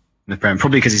in the Prem.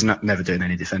 Probably because he's never doing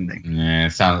any defending. Yeah,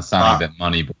 it sounds a bit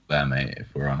Moneyball there, mate.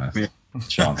 If we're honest,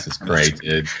 chances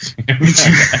created,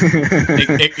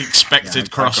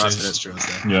 expected crosses.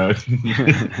 Yeah.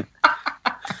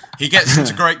 He gets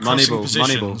into great crossing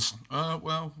positions.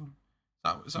 Well,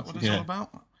 is that what it's all about?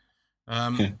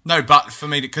 No, but for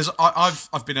me, because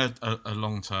I've been a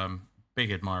long-term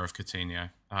big admirer of Coutinho,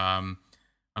 and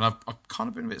I've kind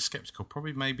of been a bit sceptical,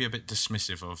 probably maybe a bit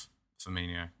dismissive of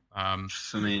Firmino.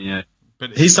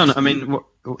 But he's done. I mean,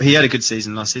 he had a good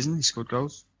season last season. He scored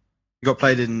goals. He got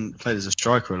played as a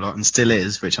striker a lot, and still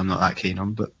is, which I'm not that keen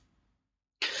on. But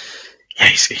yeah,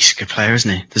 he's a good player,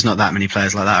 isn't he? There's not that many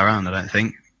players like that around, I don't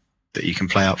think, that you can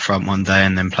play up front one day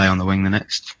and then play on the wing the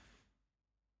next.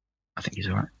 I think he's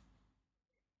all right.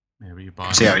 Yeah, but you're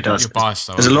biased. See how he does. You're biased,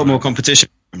 though, there's a lot more competition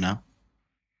now.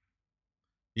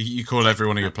 You call every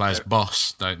one of your players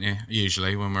boss, don't you?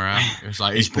 Usually when we're out, it's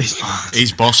like he's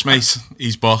boss, mate.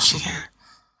 He's boss.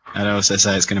 And I also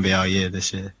say it's going to be our year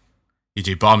this year. You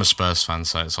do, but I'm a Spurs fan,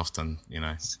 so it's often,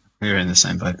 we're in the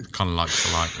same boat. Kind of like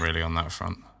for like, really, on that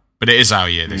front. But it is our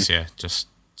year this year. Just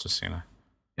Yeah.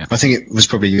 I think it was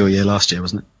probably your year last year,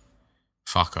 wasn't it?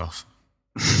 Fuck off.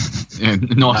 Yeah,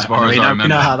 not as far as I remember. You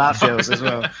know how that feels as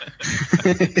well.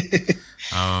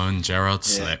 Oh, and Gerrard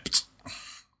slipped.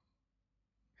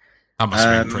 That must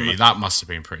have been pretty. That must have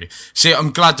been pretty. See,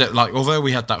 I'm glad that, although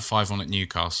we had that 5-1 at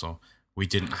Newcastle, we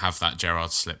didn't have that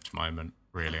Gerrard slipped moment,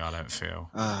 really, I don't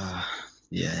feel.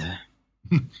 Yeah.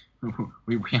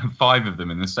 we had 5 of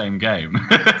them in the same game.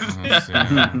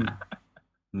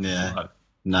 Yeah.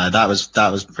 No, that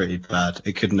was pretty bad.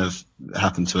 It couldn't have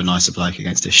happened to a nicer bloke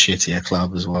against a shittier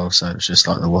club as well, so it was just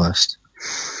like the worst.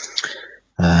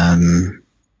 Never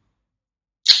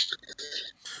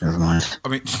mind. I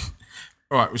mean,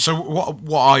 all right. So,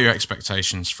 what are your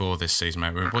expectations for this season,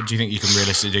 mate? What do you think you can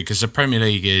realistically do? Because the Premier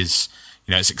League is,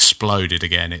 it's exploded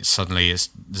again. It's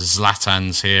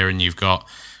Zlatan's here, and you've got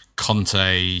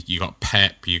Conte, you got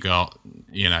Pep, you got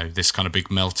this kind of big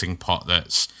melting pot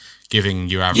that's giving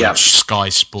your average Sky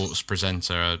Sports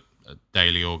presenter a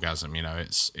daily orgasm.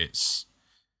 It's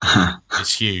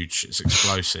huge. It's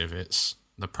explosive. It's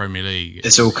the Premier League.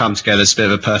 It's all come together. It's a bit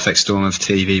of a perfect storm of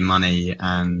TV, money,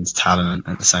 and talent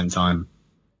at the same time.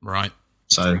 Right.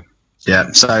 So,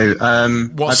 yeah. So,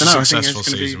 what's I don't know, a successful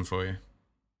season for you?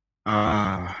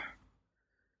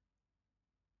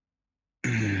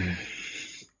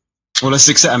 Well, a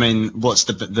success. I mean, what's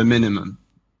the minimum?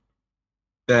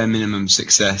 Their minimum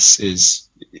success is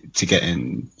to get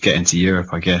into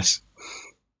Europe, I guess.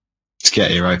 To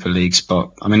get a Europa League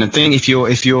spot. I mean, I think if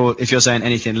you're saying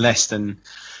anything less than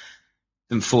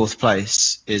 4th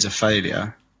place is a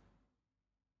failure,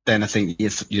 then I think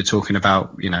you're talking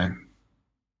about,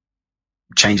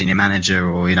 changing your manager,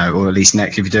 or or at least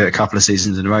next, if you do it a couple of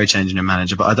seasons in a row, changing your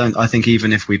manager. But I think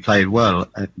even if we played well,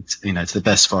 to the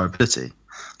best of our ability,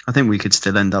 I think we could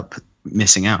still end up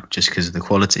missing out just because of the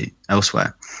quality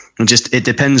elsewhere. And it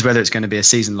depends whether it's going to be a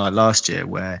season like last year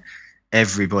where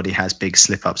everybody has big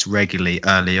slip-ups regularly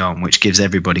early on, which gives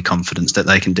everybody confidence that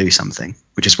they can do something,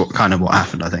 which is what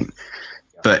happened, I think.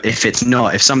 But if it's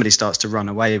not, if somebody starts to run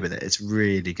away with it, it's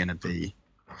really going to be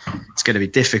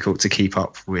difficult to keep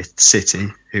up with City,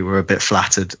 who were a bit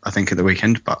flattered, I think, at the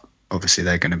weekend. But obviously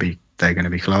they're going to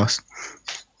be class.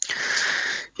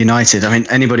 United, I mean,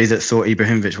 anybody that thought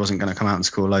Ibrahimovic wasn't going to come out and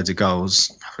score loads of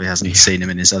goals probably hasn't seen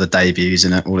him in his other debuts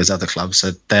and at all his other clubs.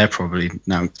 So they're probably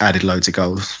now added loads of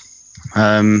goals.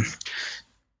 I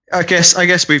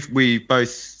guess we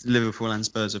both, Liverpool and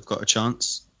Spurs, have got a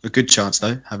good chance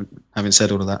though. Having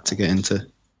said all of that, to get into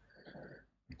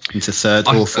third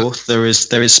or fourth, there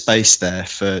is space there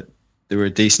they're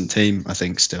a decent team, I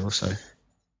think, still. So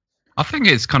I think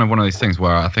it's kind of one of those things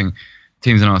where I think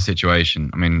teams in our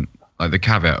situation, I mean, like the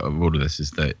caveat of all of this is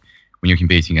that when you're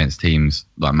competing against teams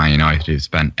like Man United who've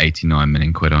spent 89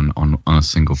 million quid on a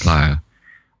single player,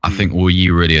 I think all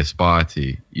you really aspire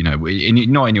to,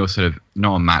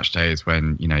 not on match days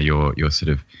when you're sort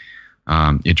of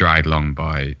you're dragged along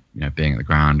by being at the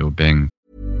ground or being.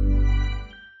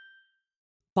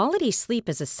 Quality sleep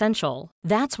is essential.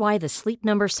 That's why the Sleep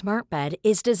Number Smart Bed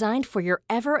is designed for your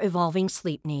ever-evolving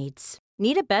sleep needs.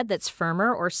 Need a bed that's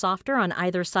firmer or softer on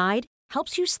either side?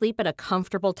 Helps you sleep at a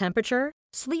comfortable temperature?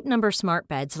 Sleep Number Smart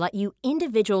Beds let you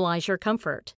individualize your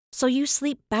comfort, so you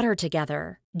sleep better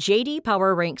together. J.D.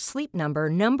 Power ranks Sleep Number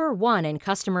number 1 in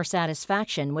customer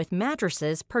satisfaction with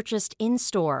mattresses purchased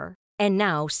in-store. And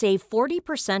now save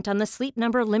 40% on the Sleep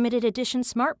Number Limited Edition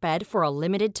Smart Bed for a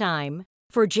limited time.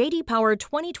 For J.D. Power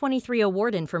 2023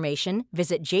 award information,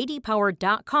 visit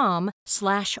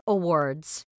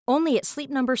jdpower.com/awards. Only at Sleep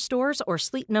Number stores or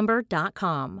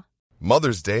sleepnumber.com.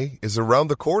 Mother's Day is around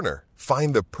the corner.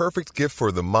 Find the perfect gift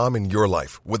for the mom in your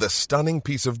life with a stunning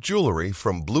piece of jewelry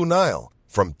from Blue Nile.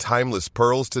 From timeless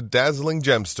pearls to dazzling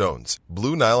gemstones,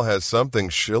 Blue Nile has something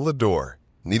she'll adore.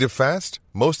 Need it fast?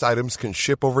 Most items can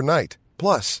ship overnight.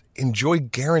 Plus, enjoy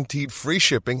guaranteed free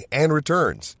shipping and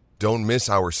returns. Don't miss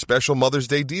our special Mother's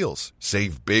Day deals.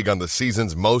 Save big on the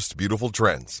season's most beautiful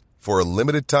trends. For a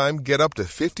limited time, get up to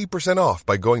 50% off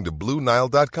by going to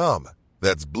BlueNile.com.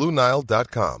 That's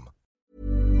BlueNile.com.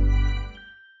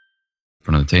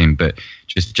 Front of the team, but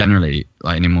just generally,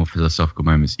 like in more philosophical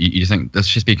moments, you just think let's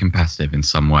just be competitive in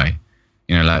some way.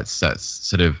 Let's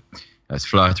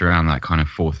flirt around that kind of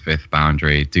 4th, 5th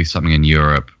boundary, do something in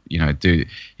Europe,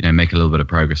 make a little bit of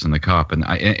progress in the cup, and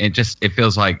it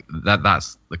feels like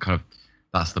that's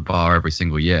the bar every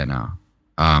single year now.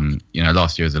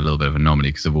 Last year was a little bit of an anomaly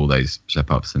because of all those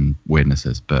slip-ups and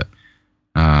weirdnesses, but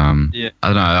I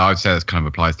don't know. I would say this kind of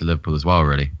applies to Liverpool as well,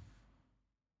 really.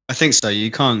 I think so.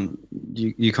 You can't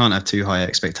have too high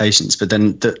expectations, but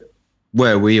then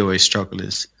where we always struggle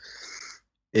is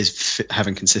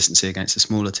having consistency against the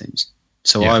smaller teams.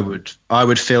 So yeah. I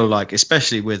would feel like,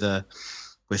 especially with the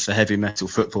heavy metal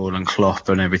football and Klopp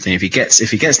and everything, if he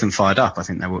gets them fired up, I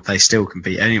think they still can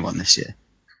beat anyone this year.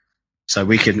 So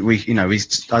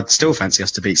I'd still fancy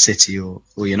us to beat City or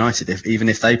United even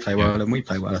if they play well and we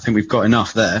play well. I think we've got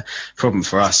enough there. Problem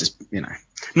for us is,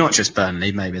 not just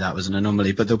Burnley, maybe that was an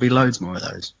anomaly, but there'll be loads more of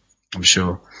those, I'm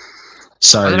sure.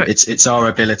 So it's our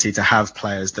ability to have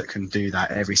players that can do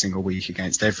that every single week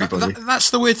against everybody.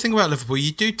 That's the weird thing about Liverpool.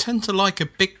 You do tend to like a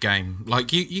big game.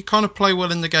 Like you kind of play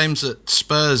well in the games that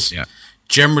Spurs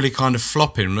generally kind of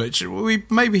flop in, which we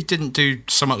maybe didn't do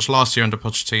so much last year under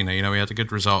Pochettino. We had a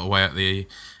good result away at the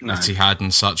Etihad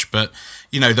and such. But,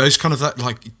 those kind of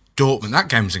like Dortmund, that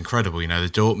game was incredible. The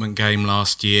Dortmund game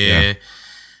last year. Yeah.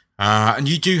 And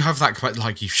you do have that,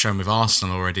 like you've shown with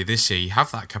Arsenal already this year, you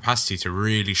have that capacity to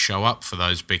really show up for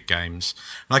those big games.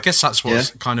 And I guess that's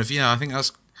what's kind of, I think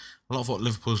that's a lot of what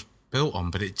Liverpool's built on,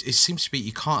 but it seems to be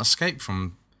you can't escape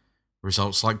from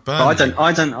results like Burnley.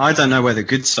 I don't know where the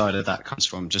good side of that comes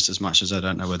from, just as much as I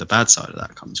don't know where the bad side of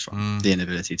that comes from. The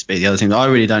inability to beat the other team. I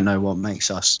really don't know what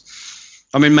makes us.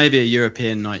 I mean, maybe a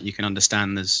European night you can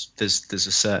understand. There's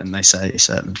a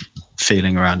certain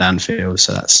feeling around Anfield,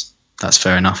 so that's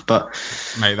fair enough. But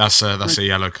mate, that's a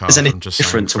yellow card. Is any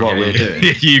different to what we're doing?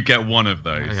 You get one of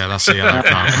those. Yeah, that's a yellow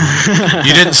card.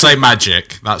 You didn't say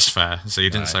magic. That's fair. So you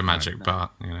didn't say magic,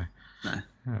 but No,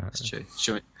 that's true.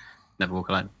 Sure. Never walk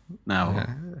alone. No.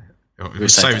 We'll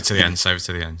save it to the end.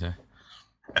 Yeah.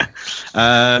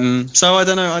 So I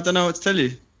don't know what to tell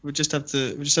you. We'll just have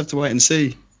to wait and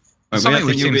see. Something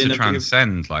which seems to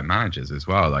transcend like managers as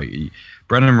well. Like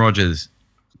Brendan Rodgers'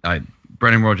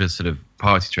 sort of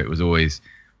party trick was always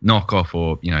knock off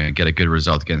or get a good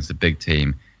result against a big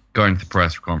team, go into the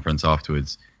press conference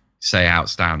afterwards, say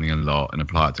outstanding a lot and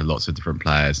apply it to lots of different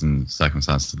players and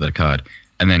circumstances that occurred,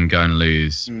 and then go and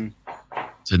lose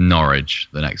to Norwich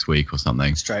the next week or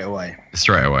something. Straight away.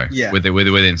 Yeah.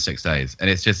 Within 6 days. And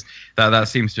it's just that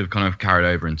seems to have kind of carried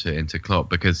over into Klopp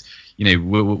because,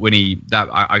 when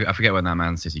I forget when that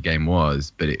Man City game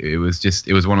was, but it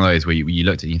was one of those where you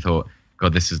looked at it and you thought,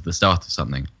 God, this is the start of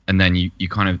something. And then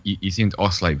you seem to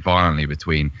oscillate violently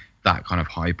between that kind of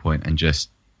high point and just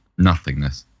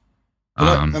nothingness.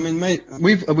 Well, mate,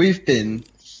 we've been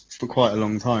for quite a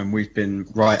long time. We've been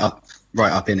right up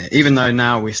in it. Even though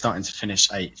now we're starting to finish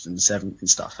 8th and 7th and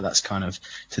stuff, but that's kind of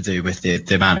to do with the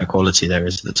amount of quality there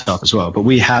is at the top as well. But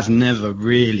we have never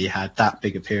really had that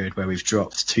big a period where we've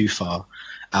dropped too far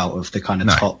out of the kind of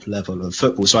top level of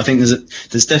football. So I think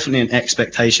there's definitely an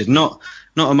expectation, not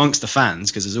amongst the fans,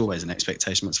 because there's always an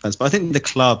expectation amongst fans, but I think the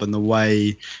club and the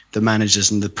way the managers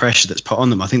and the pressure that's put on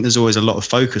them, I think there's always a lot of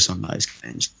focus on those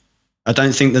games. I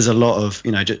don't think there's a lot of,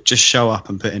 just show up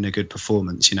and put in a good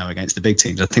performance, against the big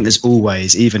teams. I think there's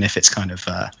always, even if it's kind of,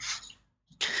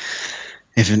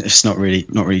 even if it's not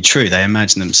really true, they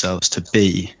imagine themselves to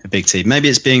be a big team. Maybe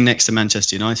it's being next to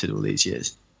Manchester United all these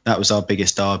years. That was our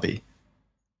biggest derby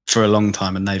for a long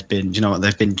time, and they've been,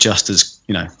 they've been just as,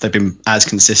 they've been as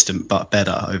consistent but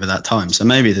better over that time. So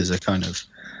maybe there's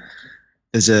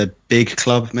a big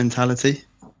club mentality.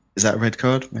 Is that a red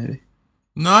card? Maybe.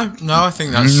 No, I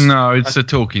think that's it's a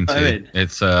talking to.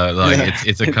 It's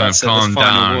it's a kind of calm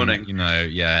down. Warning.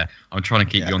 I'm trying to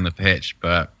keep you on the pitch,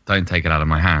 but don't take it out of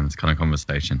my hands kind of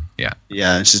conversation. Yeah,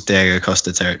 it's just Diego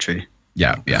Costa territory.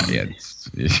 Yeah.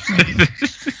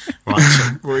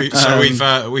 Right, so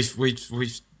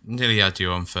we've nearly had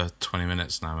you on for 20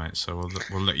 minutes now, mate. So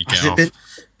we'll let you get off.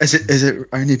 Has it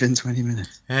only been 20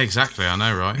 minutes? Yeah, exactly. I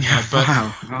know, right? But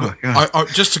wow. Oh, God. I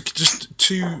just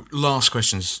two last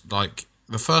questions. Like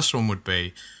the first one would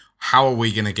be, how are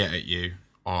we going to get at you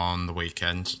on the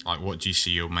weekend? Like, what do you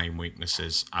see your main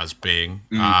weaknesses as being?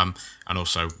 And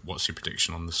also, what's your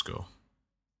prediction on the score?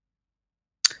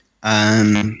 How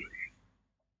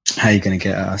are you going to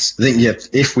get at us? I think,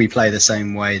 if we play the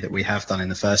same way that we have done in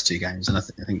the first 2 games, and I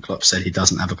think Klopp said he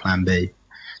doesn't have a plan B,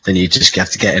 then you just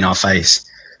have to get in our face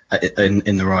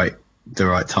in the right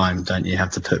time, don't you?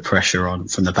 Have to put pressure on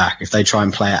from the back. If they try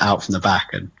and play it out from the back,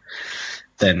 and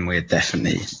then we're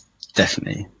definitely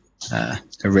a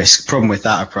risk. Problem with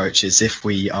that approach is if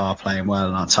we are playing well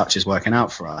and our touch is working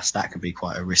out for us, that could be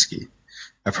quite a risky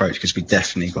approach because we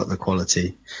definitely got the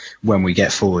quality when we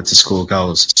get forward to score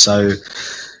goals. So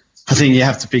I think you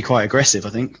have to be quite aggressive,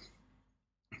 I think,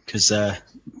 because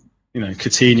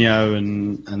Coutinho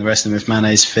and the rest of them, if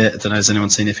Mane's fit, I don't know, has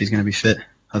anyone seen if he's going to be fit?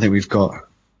 I think we've got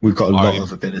a lot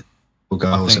of ability.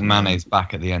 Goals. I think Mane's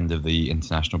back at the end of the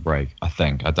international break. I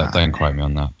think. Don't quote me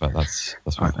on that, but that's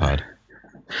what I've heard.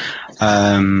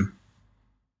 I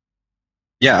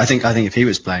think if he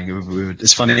was playing,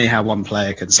 it's funny how one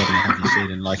player can suddenly have you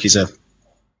feeling like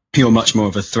you're much more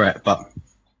of a threat. But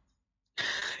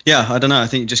yeah, I don't know. I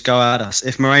think just go at us.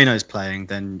 If Moreno's playing,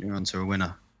 then you're onto a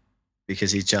winner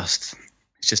because he's just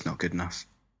not good enough.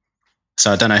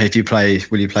 So I don't know if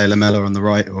will you play Lamela on the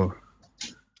right or?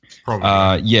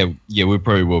 Probably. Yeah, we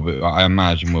probably will, but I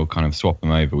imagine we'll kind of swap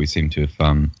them over. We seem to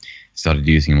have started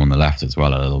using him on the left as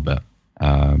well a little bit.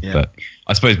 But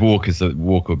I suppose Walker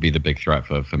would be the big threat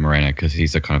for Moreno because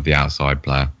he's the kind of the outside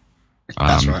player.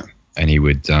 That's right. And he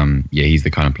would, he's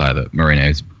the kind of player that Moreno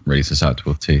is really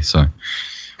susceptible to. So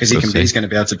because he's going to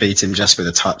be able to beat him just with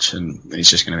a touch, and he's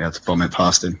just going to be able to bomb it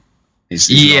past him.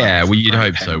 You'd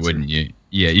hope so, wouldn't you?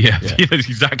 Yeah. That's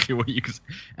exactly what you could.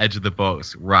 Edge of the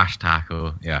box, rash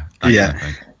tackle. Yeah. Kind of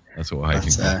thing. That's what we're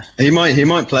hoping for. He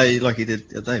might play like he did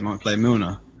the other day. He might play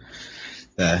Milner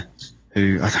there,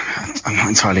 who I'm not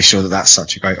entirely sure that that's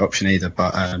such a great option either.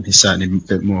 But he's certainly a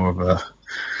bit more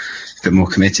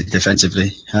committed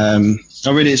defensively.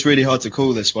 It's really hard to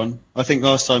call this one. I think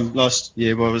last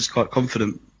year I was quite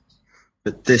confident,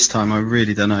 but this time I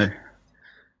really don't know.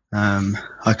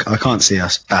 I can't see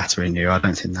us battering you. I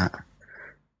don't think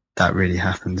that really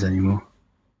happens anymore.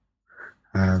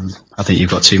 I think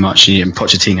you've got too much, and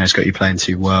Pochettino's got you playing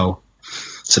too well,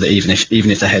 so that even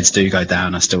if the heads do go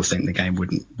down, I still think the game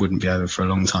wouldn't be over for a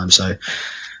long time. So,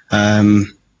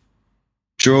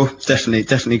 draw,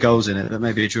 definitely goals in it, but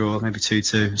maybe a draw, maybe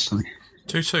 2-2 or something.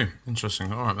 2-2,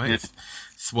 interesting. All right, mate. Yeah.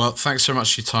 Well, thanks so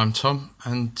much for your time, Tom,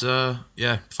 and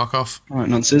fuck off. All right,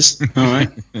 nonsense. All right,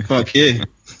 fuck you.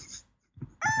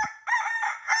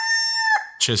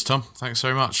 Cheers, Tom. Thanks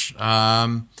very much.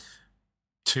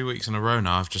 2 weeks in a row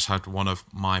now, I've just had one of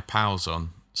my pals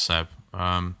on, Seb.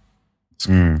 It's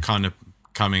kind of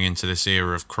coming into this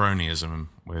era of cronyism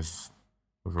with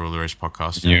Rule the Roost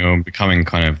podcast. You're becoming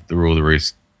kind of the Rule the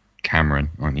Roost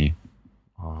Cameron, aren't you?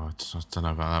 Oh, I don't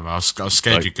know about that. I was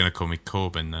scared you're going to call me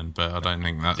Corbyn then, but I don't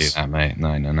think that's... Do that, mate.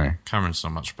 No. Cameron's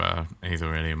not much better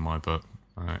either, really, in my book.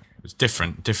 It's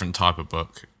different type of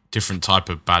book, different type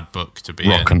of bad book to be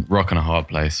rock and a hard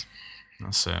place.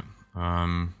 That's it.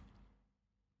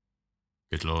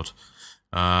 Good Lord.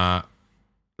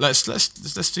 Let's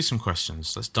do some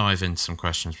questions. Let's dive into some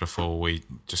questions before we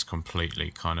just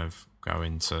completely kind of go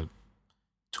into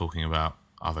talking about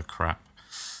other crap.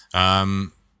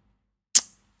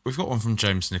 We've got one from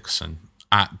James Nicholson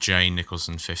at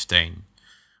jnicholson15.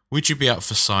 Would you be up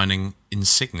for signing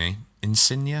Insigne?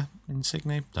 Don't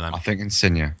know. I think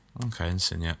Insigne. Okay,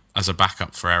 Insigne as a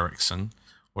backup for Eriksen,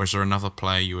 or is there another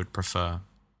player you would prefer?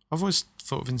 I've always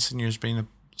thought of Insigne as being a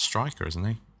striker, isn't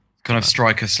he? Kind of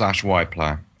striker / wide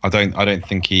player. I don't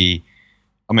think he.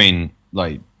 I mean,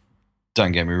 like,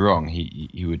 don't get me wrong.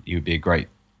 He would be a great.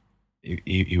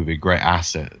 He would be a great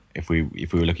asset if we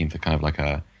were looking for kind of like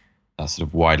that sort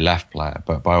of wide left player.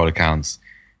 But by all accounts,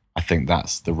 I think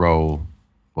that's the role,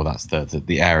 or that's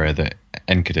the area that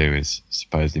Enkedu is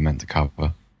supposedly meant to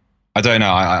cover. I don't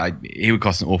know. He would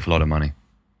cost an awful lot of money,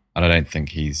 and I don't think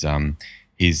he is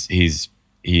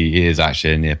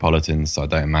actually a Neapolitan, so I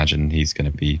don't imagine he's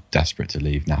going to be desperate to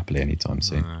leave Napoli anytime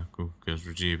soon. Cool. Good.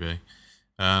 Would you be?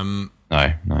 No.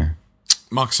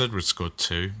 Marcus Edwards scored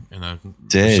 2 in a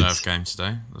reserve game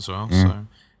today as well. So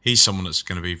he's someone that's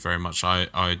going to be very much.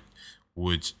 I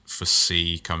would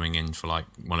foresee coming in for like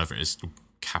whatever it is,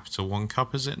 Capital One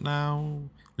Cup, is it now?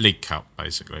 League Cup,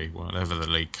 basically. Whatever the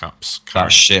League Cup's current.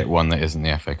 That shit one that isn't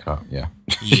the FA Cup, yeah.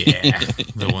 Yeah,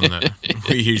 the one that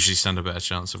we usually stand a better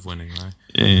chance of winning, though.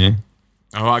 Yeah.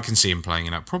 Oh, I can see him playing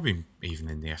in that, probably even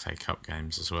in the FA Cup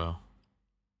games as well.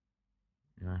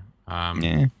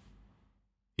 Yeah.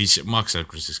 Marcus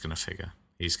Edwards is going to figure.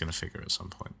 He's going to figure at some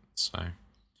point. So.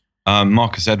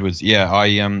 Marcus Edwards, yeah.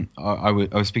 I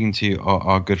was speaking to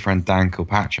our good friend Dan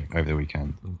Kilpatrick over the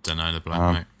weekend. Don't know the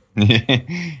bloke, mate.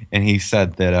 And he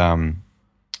said that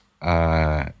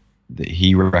that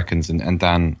he reckons, and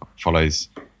Dan follows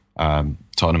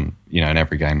Tottenham, in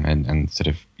every game, and sort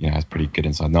of has pretty good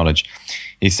inside knowledge.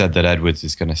 He said that Edwards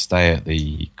is going to stay at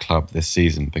the club this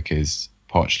season because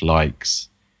Poch likes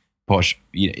Poch.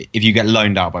 If you get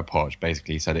loaned out by Poch,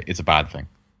 basically, he said it's a bad thing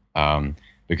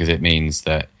because it means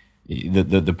that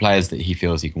the players that he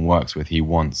feels he can work with, he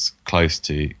wants close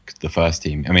to the first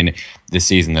team. I mean, this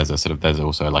season there's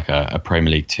also like a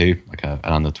Premier League 2, like an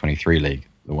under 23 league,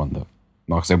 the one that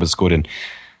Marcus Edwards scored in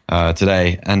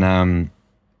today, and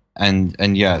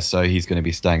yeah, so he's going to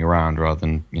be staying around rather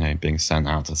than being sent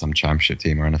out to some championship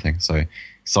team or anything. So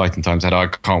exciting times ahead. I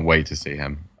can't wait to see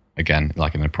him again,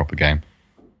 like in a proper game.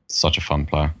 Such a fun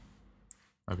player.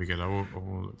 That'd be good. I will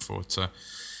look forward to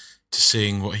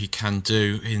seeing what he can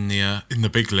do in the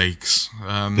big leagues.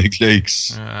 Big leagues.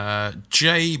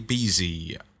 Jay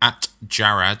Beasy at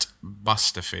Jarrad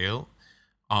Busterfield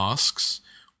asks,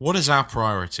 what is our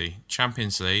priority?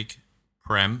 Champions League,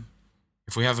 Prem?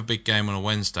 If we have a big game on a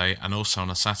Wednesday and also on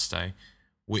a Saturday,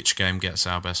 which game gets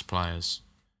our best players?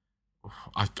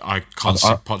 I can't see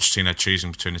Pochettino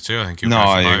choosing between the two. I think he'll go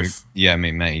for both. Yeah,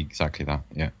 mate, exactly that.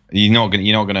 Yeah, you're not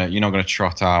gonna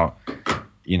trot out,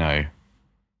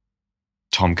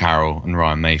 Tom Carroll and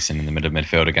Ryan Mason in the middle of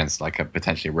midfield against like a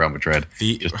potentially Real Madrid.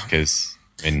 Just because,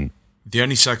 the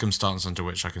only circumstance under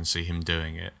which I can see him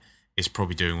doing it is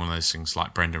probably doing one of those things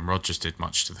like Brendan Rodgers did,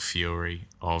 much to the fury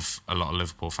of a lot of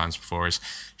Liverpool fans before, is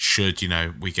should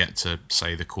we get to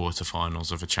say the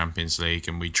quarterfinals of a Champions League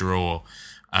and we draw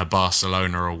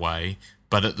Barcelona away,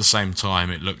 but at the same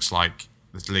time it looks like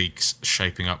the league's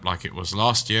shaping up like it was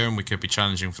last year and we could be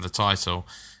challenging for the title,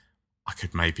 I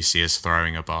could maybe see us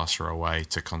throwing a Barca away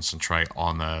to concentrate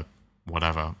on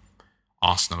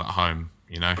Arsenal at home.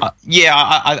 I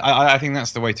think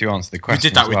that's the way to answer the question. We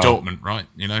did that with Dortmund, right?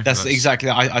 That's exactly.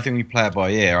 I think we play it by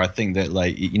ear. I think that,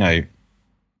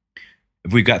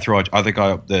 if we get through, I think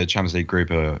the Champions League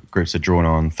groups are drawn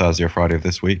on Thursday or Friday of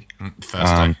this week.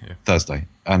 Thursday,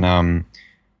 and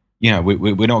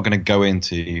we're not going to go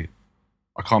into.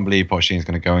 I can't believe Pochettino's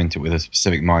going to go into it with a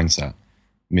specific mindset. I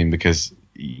mean, because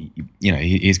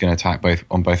he's going to attack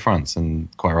on both fronts, and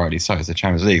quite rightly so. It's the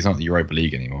Champions League. It's not the Europa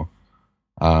League anymore.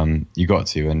 You got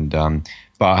to,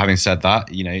 but having said that,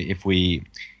 if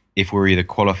we're either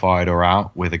qualified or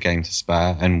out with a game to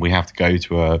spare, and we have to go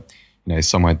to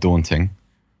somewhere daunting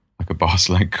like a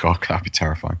Barcelona, God, that'd be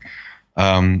terrifying.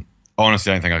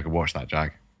 honestly don't think I could watch that,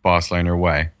 Jack. Barcelona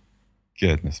away.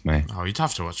 Goodness me. Oh, you'd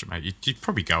have to watch it, mate. You'd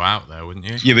probably go out there, wouldn't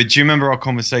you? Yeah, but do you remember our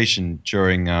conversation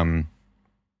during Man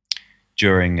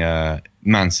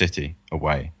City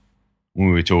away when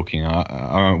we were talking?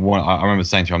 I remember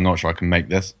saying to you, I'm not sure I can make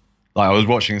this. Like, I was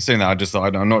watching and seeing that, I just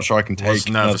thought, I'm not sure I can take... It was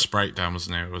nervous breakdown,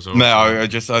 wasn't it? It was awful. No, I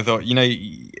thought,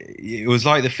 it was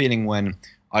like the feeling when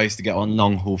I used to get on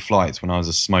long-haul flights when I was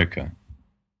a smoker.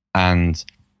 And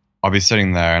I'd be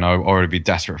sitting there and I'd already be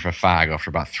desperate for a fag after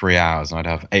about 3 hours, and I'd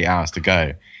have 8 hours to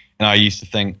go. And I used to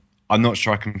think, I'm not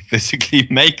sure I can physically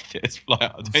make this flight.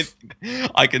 I don't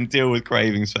think I can deal with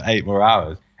cravings for 8 more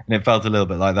hours. And it felt a little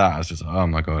bit like that. I was just like, oh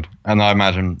my God. And I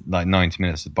imagine like 90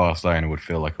 minutes at Barcelona would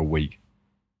feel like a week.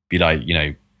 Be like,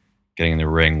 getting in the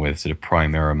ring with sort of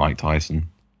prime era Mike Tyson.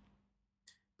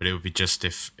 But it would be just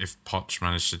if Poch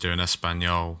managed to do an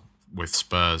Espanyol with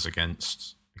Spurs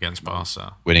against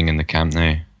Barca. Winning in the Camp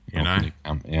Nou.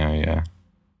 Yeah.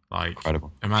 Like,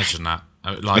 incredible. Imagine that.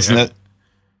 I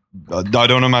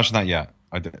don't imagine that yet.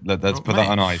 Let's put that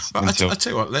on ice. I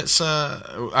tell you what, let's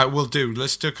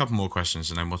do a couple more questions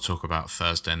and then we'll talk about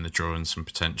Thursday and the draw and some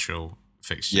potential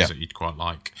fixtures that you'd quite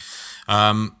like.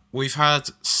 We've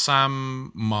had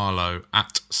Sam Marlowe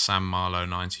at Sam Marlowe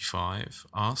 95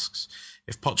 asks,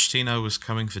 if Pochettino was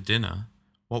coming for dinner,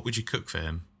 what would you cook for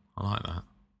him? I like that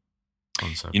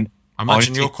concept. I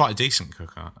imagine you're quite a decent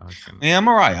cook. I think. Yeah, I'm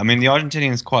all right. I mean, the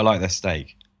Argentinians quite like their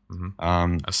steak.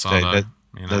 Mm-hmm. Asado.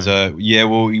 There's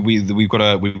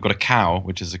we've got a cow,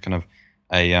 which is a kind of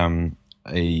a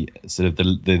sort of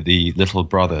the little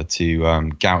brother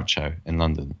to Gaucho in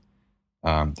London,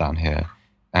 down here.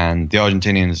 And the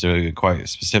Argentinians are quite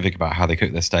specific about how they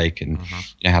cook their steak and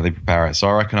how they prepare it. So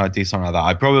I reckon I'd do something like that.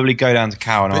 I'd probably go down to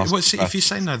cow and ask. See, if you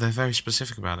say no, they're very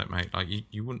specific about it, mate. Like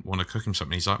you wouldn't want to cook him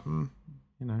something. He's like,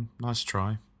 nice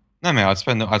try. No, mate, I'd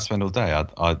spend all day.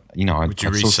 Would you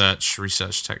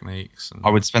research techniques? I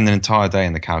would spend an entire day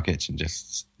in the cow kitchen,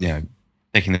 just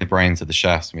picking the brains of the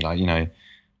chefs and be like,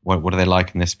 what do they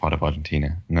like in this part of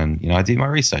Argentina? And then I do my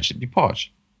research. It'd be Poch.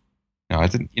 I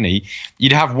didn't.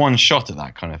 You'd have one shot at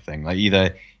that kind of thing. Like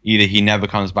either he never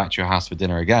comes back to your house for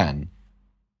dinner again,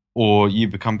 or you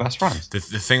become best friends. The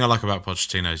thing I like about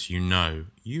Pochettino is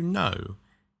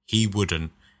he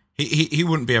wouldn't. He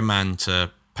wouldn't be a man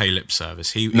to pay lip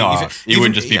service. He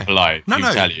wouldn't just be polite. He'd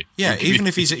tell you. Yeah, even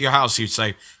if he's at your house, he'd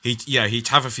say he'd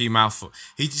have a few mouthfuls.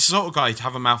 He's the sort of guy who'd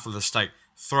have a mouthful of the steak,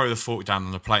 throw the fork down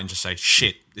on the plate, and just say,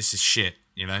 "Shit, this is shit."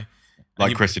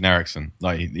 Like Christian Eriksen.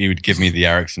 Like he would give me the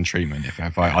Eriksen treatment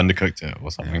if I undercooked it or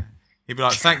something. Yeah. He'd be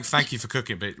like, "Thank you for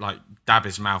cooking," but like dab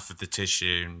his mouth with the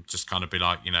tissue and just kind of be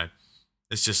like,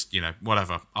 it's just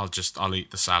whatever. I'll eat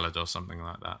the salad or something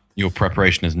like that. Your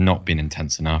preparation has not been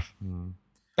intense enough.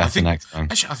 Better next time.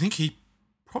 Actually, I think he'd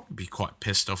probably be quite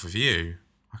pissed off with you.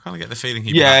 I kind of get the feeling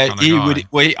he'd be that kind of he guy. would.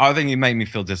 Well, I think he'd make me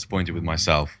feel disappointed with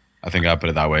myself. I think I'd put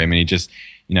it that way. I mean, he just,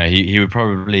 he would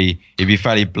probably, he'd be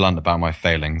fairly blunt about my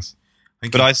failings.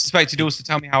 But I suspect he'd also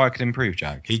tell me how I could improve,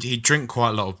 Jack. He'd drink quite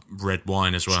a lot of red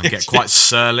wine as well and get quite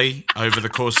surly over the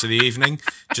course of the evening.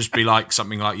 Just be like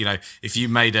something like, if you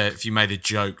made a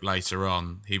joke later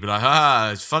on, he'd be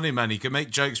like, it's funny, man. He can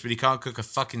make jokes, but he can't cook a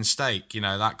fucking steak.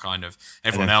 That kind of.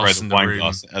 Everyone else in the room,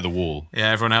 glass at the wall. Yeah,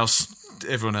 everyone else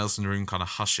in the room kind of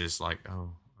hushes, like, oh,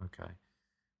 okay.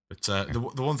 But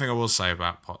the one thing I will say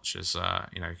about Poch is,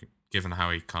 given how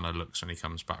he kind of looks when he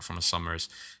comes back from a summer, is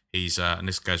he's and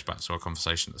this goes back to our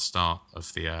conversation at the start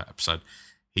of the episode.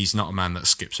 He's not a man that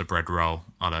skips a bread roll.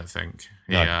 I don't think.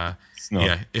 It's not.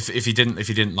 Yeah, if he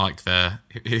didn't like the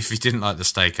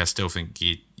steak, I still think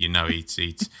he'd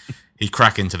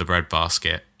crack into the bread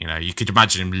basket. You could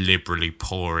imagine him liberally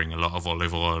pouring a lot of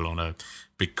olive oil on a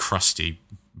big crusty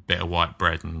bit of white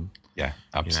bread, and yeah,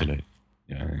 absolutely.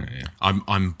 Yeah.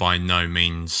 I'm by no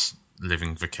means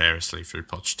living vicariously through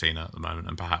Pochettino at the moment,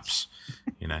 and perhaps,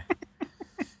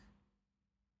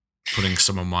 putting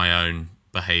some of my own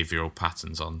behavioural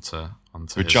patterns onto.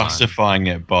 We're justifying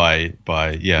it by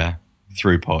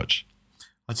through Poch.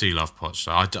 I do love Poch.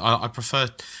 I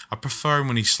prefer him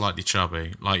when he's slightly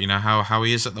chubby, like how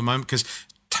he is at the moment. Because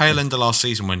tail end of last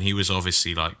season, when he was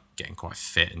obviously like getting quite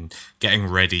fit and getting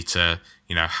ready to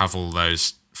have all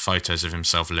those photos of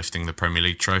himself lifting the Premier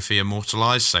League trophy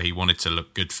immortalised, so he wanted to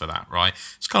look good for that, right?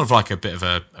 It's kind of like a bit of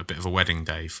a wedding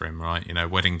day for him, right?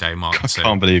 Wedding day Mark II. I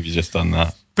can't believe you just done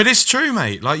that. But it's true,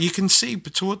 mate. Like, you can see,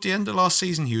 but toward the end of last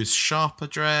season, he was sharper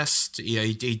dressed.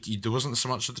 There wasn't so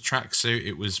much of the tracksuit;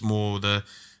 it was more the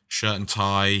shirt and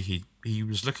tie. He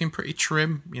was looking pretty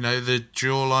trim. The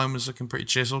jawline was looking pretty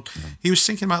chiseled. He was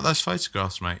thinking about those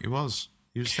photographs, mate. He was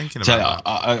thinking about that.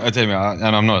 I tell you,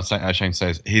 and I'm not ashamed to say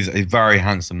this, he's a very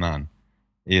handsome man.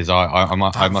 He is. I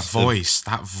must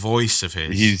that voice of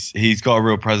his. He's got a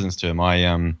real presence to him.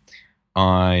 I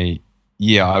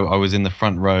was in the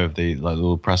front row of the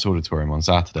little press auditorium on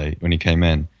Saturday when he came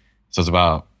in. So I was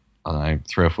about, I don't know,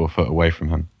 3 or 4 foot away from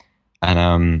him,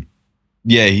 and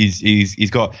he's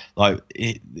got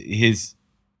his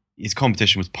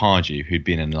competition was Pardew, who'd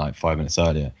been in 5 minutes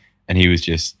earlier, and he was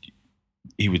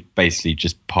basically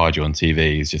just Pardew on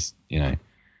TV. He's just, he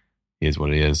is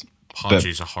what he is.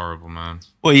 Pardew's a horrible man.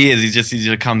 Well, he is. He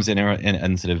just comes in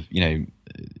and sort of,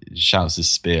 shouts his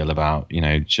spiel about,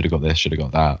 should have got this, should have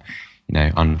got that,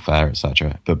 unfair,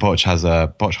 etc. But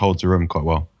Poch holds the room quite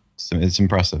well. It's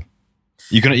impressive.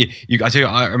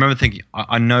 I remember thinking,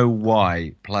 I know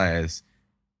why players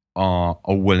are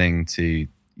willing to,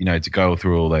 to go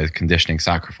through all those conditioning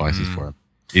sacrifices for him.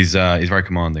 He's very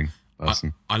commanding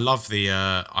person. I love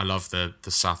the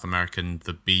South American,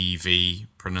 the BV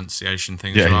pronunciation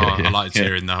thing as well. I liked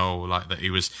hearing the whole, that he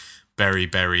was very,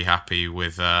 very happy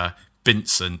with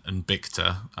Vincent and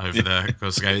Victor over there.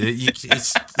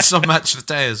 It's not match of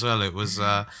the day as well. It was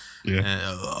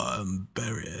Vincent,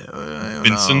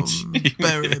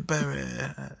 very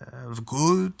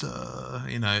good.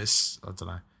 It's, I don't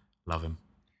know, love him.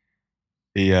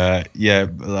 He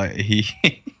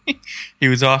he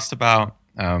was asked about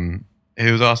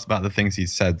the things he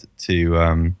said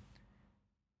to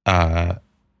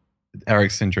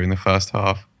Eriksen during the first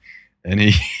half, and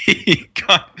I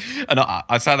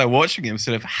sat there watching him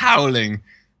sort of howling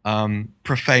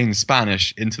profane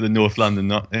Spanish into the North London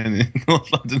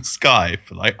sky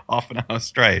for half an hour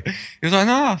straight. He was like,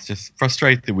 "No, I was just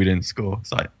frustrated we didn't score."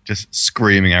 It's like just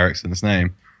screaming Eriksen's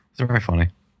name. It's very funny.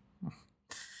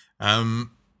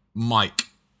 Mike,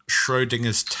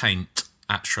 Schrodinger's Taint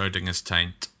at Schrodinger's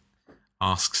Taint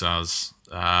asks us,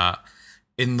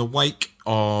 in the wake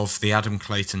of the Adam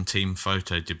Clayton team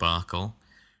photo debacle,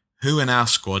 who in our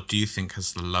squad do you think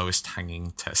has the lowest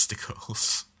hanging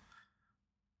testicles?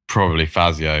 Probably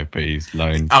Fazio, but he's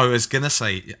lone. I was going to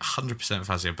say 100%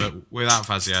 Fazio, but without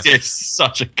Fazio, it's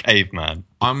such a caveman.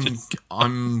 I'm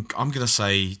going to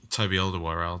say Toby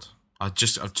Alderweireld. I've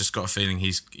just got a feeling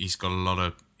he's got a lot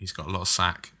of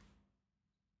sack.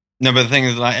 No, but the thing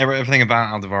is, everything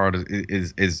about Alderweireld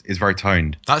is very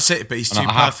toned. That's it, but he's too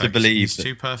perfect. I have to believe he's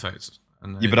too perfect.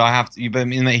 But I have to. But I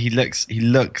mean, he looks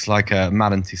like a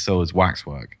Madame Tussauds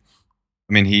waxwork.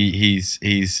 I mean, he's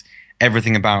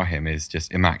everything about him is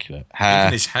just immaculate. Hair,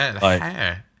 even his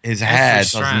hair, his hair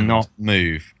does not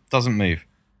move. Doesn't move.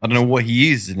 I don't know what he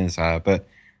uses in his hair, but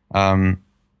So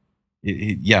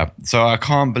I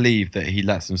can't believe that he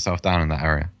lets himself down in that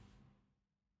area.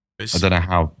 I don't know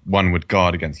how one would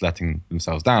guard against letting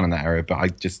themselves down in that area, but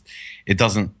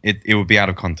it would be out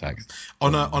of context.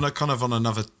 On a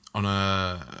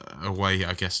way,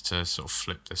 I guess, to sort of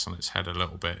flip this on its head a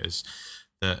little bit is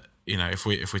that, if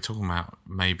we're talking about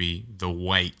maybe the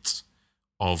weight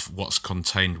of what's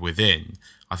contained within,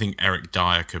 I think Eric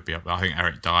Dyer could be up there. I think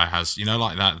Eric Dyer has,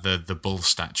 the bull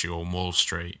statue on Wall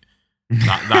Street.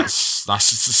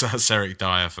 That's Eric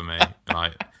Dyer for me.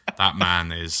 That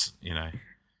man is,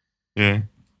 Yeah.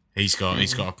 He's got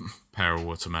a pair of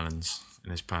watermelons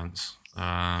in his pants.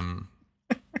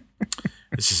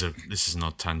 This is an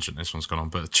odd tangent. This one's gone on,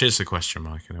 but cheers to the question,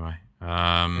 Mike. Anyway,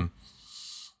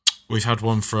 we've had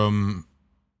one from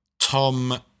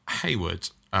Tom Hayward.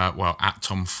 At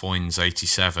Tom Foynes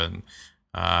 87.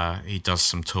 He does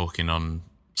some talking on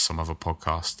some other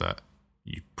podcast that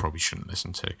you probably shouldn't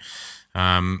listen to.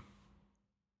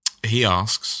 He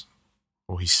asks.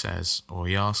 He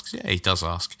does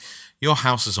ask, your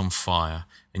house is on fire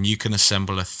and you can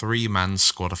assemble a 3-man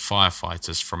squad of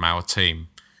firefighters from our team.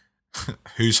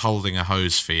 Who's holding a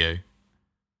hose for you?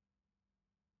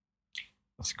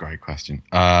 That's a great question.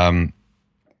 Dyer.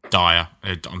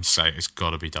 I'm saying it's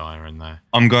got to be Dyer in there.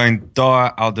 I'm going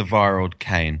Dyer, Alderweireld,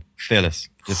 Kane. Fearless.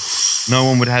 Just no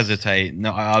one would hesitate.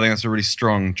 No, I think that's a really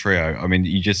strong trio. I mean,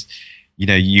 you just,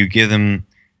 you give them.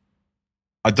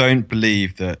 I don't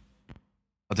believe that.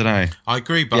 I don't know. I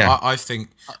agree, but yeah. I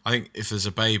think if there's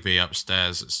a baby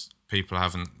upstairs that people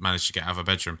haven't managed to get out of a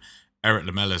bedroom, Eric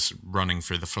Lamella's running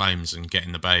through the flames and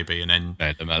getting the baby, and then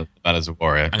Lamella's a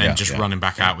warrior, and then running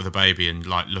back out with the baby and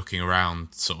looking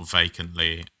around sort of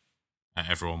vacantly at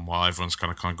everyone while everyone's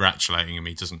kind of congratulating him.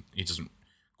 He doesn't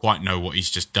quite know what he's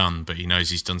just done, but he knows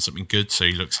he's done something good, so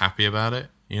he looks happy about it.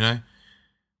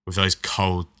 With those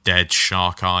cold, dead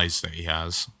shark eyes that he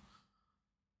has.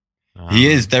 He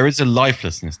is. There is a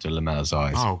lifelessness to Lamella's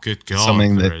eyes. Oh, good God!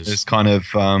 Something that is kind of,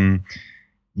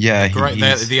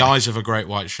 the eyes of a great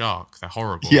white shark. They're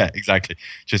horrible. Yeah, exactly.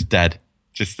 Just dead.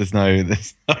 Just there's no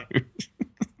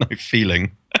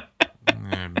feeling.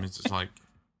 Yeah, it's like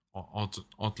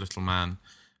odd little man.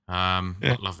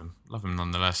 But love him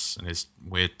nonetheless, and his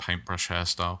weird paintbrush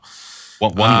hairstyle.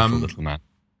 What wonderful little man.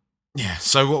 Yeah.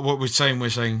 So what we're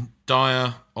saying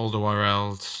Dyer,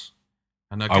 Alderweireld,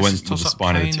 and I went with the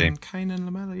spine of the team. Kane and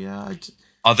Lamela. Yeah.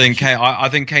 I think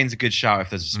Kane's a good shout if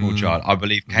there's a small child. I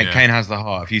believe Kane has the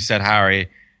heart. If you said, Harry,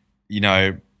 you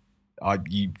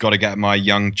got to get my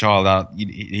young child out,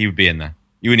 he would be in there.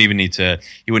 You wouldn't even need to.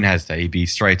 He wouldn't hesitate. He'd be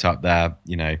straight up there.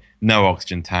 No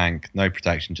oxygen tank, no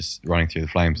protection, just running through the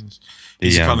flames.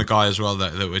 He's the kind of guy as well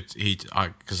that would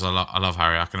because I love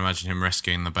Harry. I can imagine him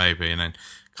rescuing the baby and then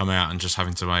coming out and just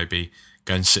having to maybe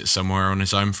go and sit somewhere on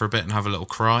his own for a bit and have a little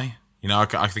cry.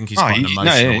 I think he's quite an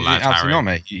emotional lad, absolutely Harry. Not,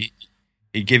 mate.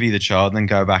 He'd give you the child and then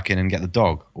go back in and get the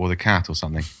dog or the cat or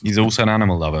something. He's also an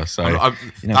animal lover. So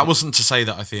that wasn't to say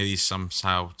that I feel he's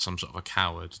somehow some sort of a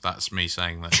coward. That's me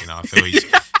saying that I feel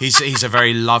he's a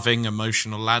very loving,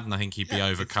 emotional lad, and I think he'd be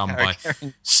overcome by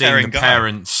seeing the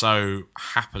parents so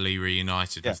happily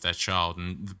reunited with their child,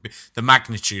 and the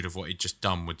magnitude of what he'd just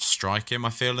done would strike him. I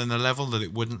feel in a level that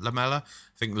it wouldn't Lamela.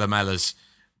 I think Lamela's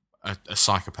a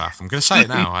psychopath. I'm going to say it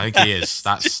now. I think he is.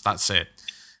 That's it.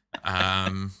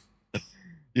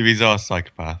 He's our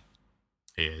psychopath.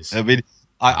 He is. I mean,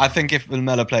 I think if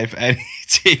Lamela played for any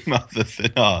team other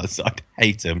than ours, I'd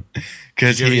hate him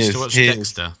because he used to watch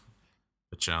Dexter.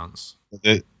 A chance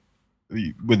with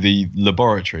the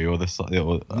laboratory or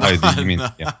you mean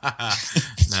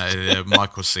no,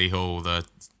 Michael C. Hall, the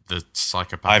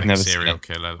psychopathic serial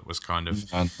killer that was kind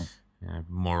of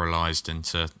moralized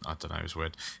into, I don't know, it was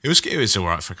weird. It was all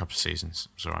right for a couple of seasons.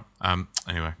 It was all right.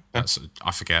 Anyway,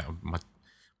 I forget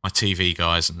my TV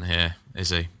guy isn't here, is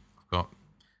he? I've got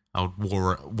old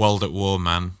World at War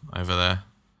man over there.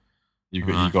 You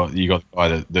got the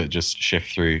guy that just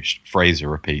shift through Fraser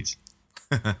repeats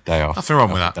day off. Nothing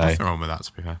wrong with that. Nothing wrong with that.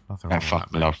 To be fair, nothing wrong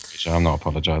with that. I'm not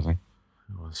apologising.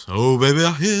 Oh baby,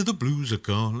 I hear the blues are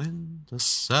calling. The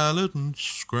salad and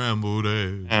scrambled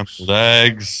eggs. Scrambled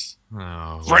eggs.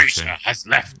 Oh, Fraser has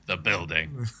left the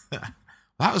building.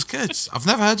 That was good. I've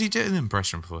never heard you do an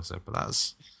impression before, so but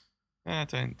that's.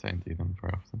 Don't do them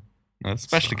very often. No, it's a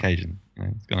special occasion.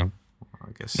 It's gonna.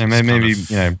 I guess. Maybe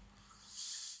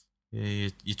Yeah,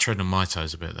 you tread on my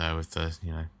toes a bit there with the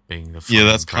being the. Yeah,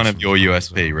 that's kind of your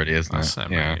USP, really, isn't it?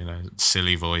 It, yeah.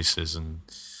 Silly voices and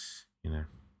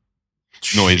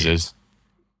noises.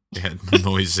 Yeah,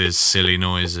 noises, silly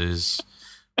noises,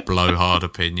 blowhard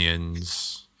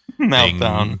opinions,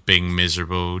 meltdown, being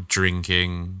miserable,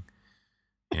 drinking.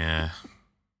 Yeah.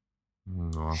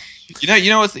 Well. You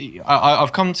know what?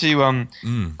 I've come to an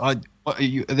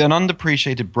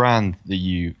underappreciated brand that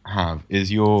you have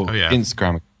is your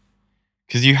Instagram,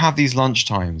 because you have these lunch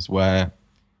times where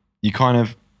you kind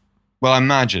of, well, I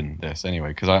imagine this anyway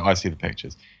because I see the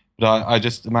pictures, but I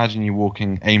just imagine you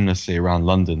walking aimlessly around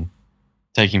London,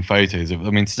 taking photos of.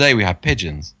 I mean, today we had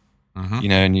pigeons,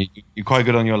 and you're quite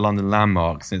good on your London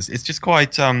landmarks. It's just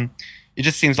quite. It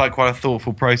just seems like quite a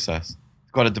thoughtful process.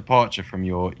 Got a departure from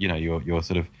your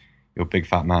sort of your big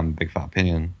fat man, big fat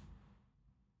opinion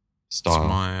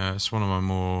style. It's one of my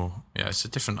more. Yeah, it's a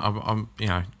different.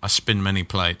 I spin many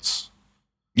plates.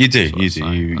 You do.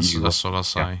 That's what I'll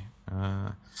say.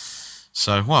 Yeah.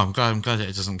 So, well, I'm glad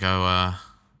it doesn't go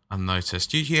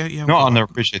unnoticed. You not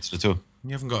underappreciated at all.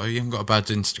 You haven't got a bad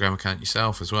Instagram account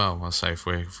yourself as well. I'll say if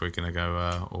we're gonna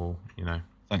go all.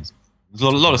 Thanks. There's a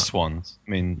lot of swans.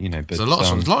 I mean, but there's a lot of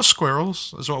swans, a lot of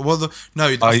squirrels as well. Well, the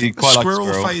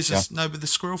squirrel phase is no, but the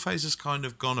squirrel phase has kind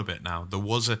of gone a bit now. There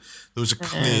was a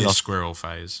clear squirrel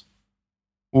phase.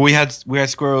 Well, we had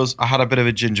squirrels. I had a bit of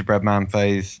a gingerbread man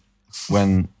phase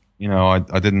when I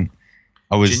didn't.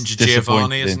 I was Ginger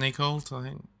Giovanni, isn't he called? I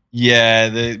think.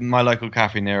 Yeah, my local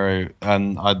Cafe Nero,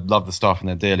 and I love the staff in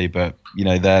there dearly, but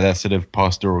their sort of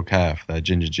pastoral care for their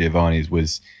Ginger Giovanni's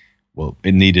was, well,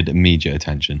 it needed immediate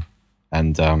attention.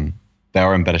 And they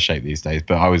are in better shape these days.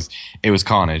 But it was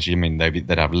carnage. I mean, they'd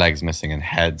have legs missing and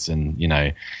heads and,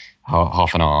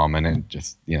 half an arm. And it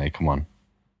just, come on.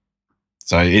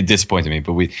 So it disappointed me.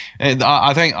 But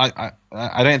I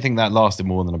don't think that lasted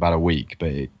more than about a week.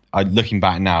 But looking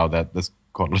back now, there's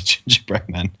quite a lot of gingerbread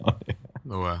men on it.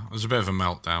 There were. It was a bit of a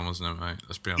meltdown, wasn't it, mate?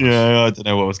 Let's be honest. Yeah, I don't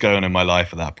know what was going on in my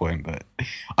life at that point. But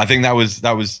I think I was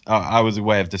a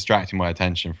way of distracting my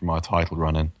attention from our title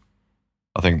run-in.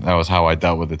 I think that was how I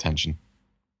dealt with the tension.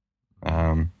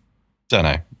 Don't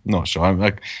know. Not sure.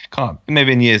 I can't.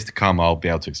 Maybe in years to come, I'll be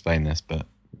able to explain this. But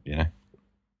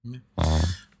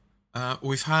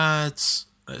we've had.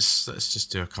 Let's just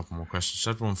do a couple more questions. I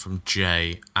had one from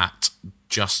Jay at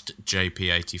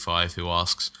JustJP85 who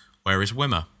asks, "Where is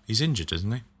Wimmer? He's injured,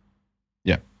 isn't he?"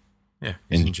 Yeah. Yeah,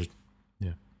 he's injured.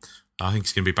 Yeah. I think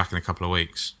he's going to be back in a couple of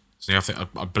weeks. So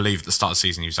I believe at the start of the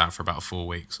season he was out for about 4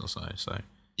 weeks or so. So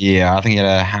yeah, I think he had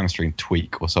a hamstring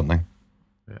tweak or something.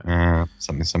 yeah.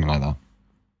 Something like that.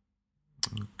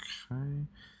 Okay.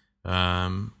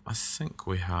 I think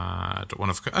we had one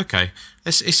of. Okay,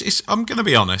 it's. I'm going to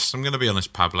be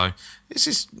honest. Pablo. This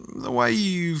is the way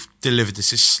you've delivered.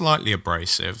 This is slightly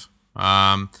abrasive. But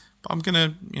I'm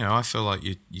gonna. I feel like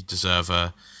you deserve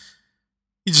an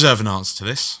answer to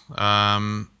this.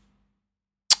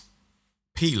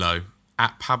 Pilo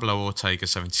at Pablo Ortega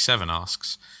 77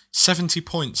 asks, 70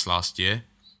 points last year.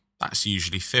 That's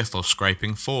usually fifth or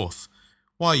scraping fourth.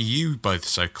 Why are you both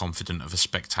so confident of a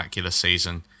spectacular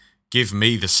season? Give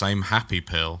me the same happy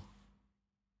pill.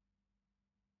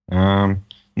 No,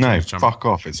 fuck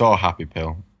off. It's our happy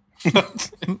pill.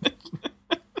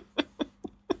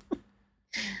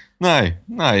 No.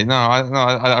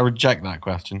 I reject that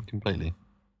question completely.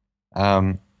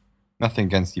 Nothing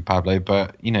against you, Pablo,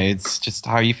 but it's just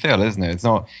how you feel, isn't it? It's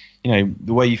not,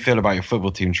 the way you feel about your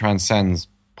football team transcends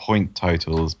points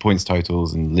totals,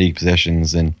 and league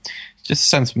positions, and it's just a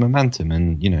sense of momentum,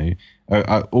 and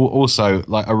also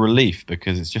like a relief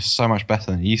because it's just so much better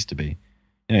than it used to be.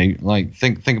 Like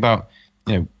think about,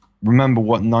 remember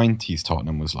what 90s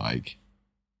Tottenham was like,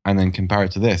 and then compare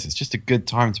it to this. It's just a good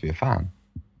time to be a fan.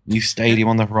 New stadium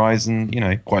on the horizon,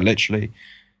 quite literally.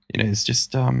 It's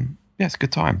just it's a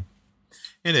good time.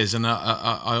 It is, and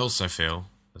I also feel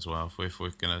as well, if we're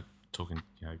going to talk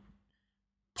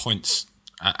points,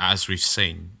 as we've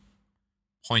seen,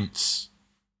 points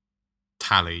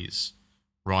tallies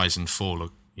rise and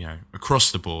fall,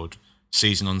 across the board,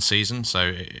 season on season.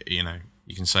 So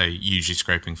you can say usually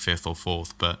scraping fifth or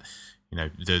fourth, but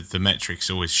the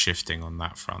metrics always shifting on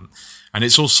that front, and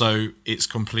it's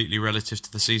completely relative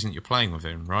to the season that you're playing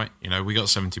within, right? We got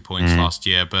 70 points last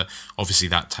year, but obviously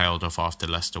that tailed off after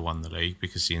Leicester won the league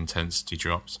because the intensity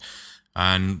drops.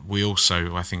 And we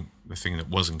also, I think the thing that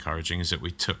was encouraging is that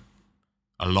we took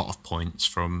a lot of points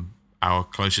from our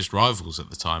closest rivals at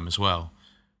the time as well.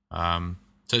 So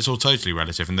it's all totally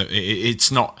relative, and it's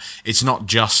not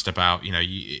just about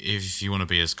if you want to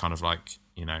be as kind of like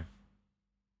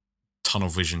tunnel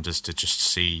visioned as to just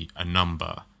see a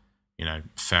number,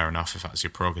 fair enough if that's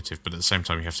your prerogative. But at the same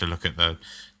time, you have to look at the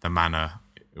manner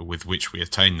with which we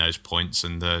attain those points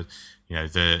and the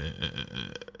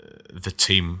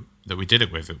team that we did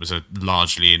it with. It was a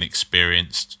largely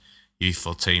inexperienced,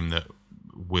 youthful team that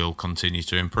will continue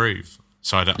to improve.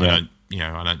 So I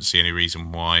don't see any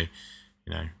reason why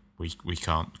we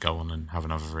can't go on and have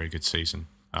another very good season.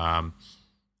 I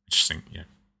just think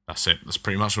that's it. That's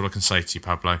pretty much all I can say to you,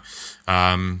 Pablo.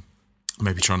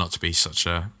 Maybe try not to be such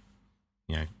a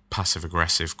passive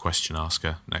aggressive question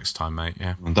asker next time, mate.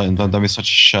 Yeah, don't be such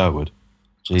a Sherwood.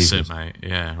 Jesus. That's it, mate.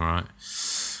 Yeah, right.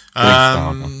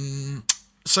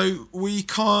 So we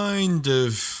kind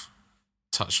of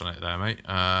touched on it there, mate.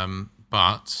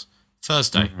 But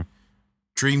Thursday,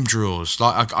 dream draws.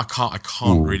 Like I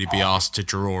can't really be asked to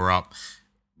draw up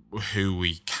who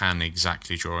we can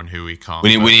exactly draw and who we can't.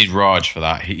 We need Raj for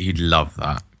that. He'd love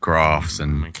that. Graphs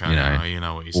and you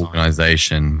know what he's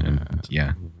organisation like.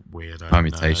 And weirdo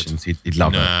permutations. He'd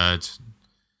love it.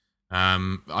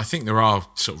 I think there are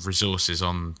sort of resources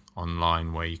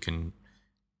online where you can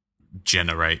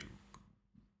generate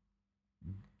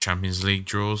Champions League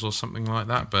draws or something like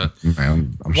that. But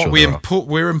I'm sure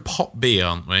we're in Pot B,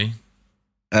 aren't we?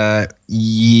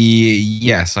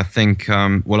 Yes, I think.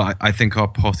 I think our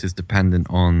pot is dependent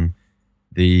on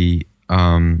the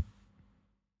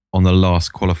last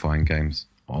qualifying games,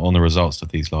 on the results of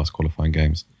these last qualifying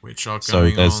games, which are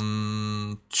going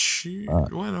on Tuesday.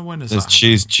 When is that?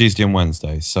 Tuesday and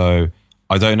Wednesday. So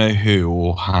I don't know who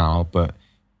or how, but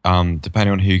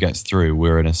depending on who gets through,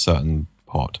 we're in a certain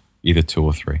pot, either 2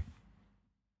 or 3. Okay,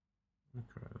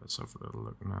 let's have a little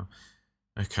look now.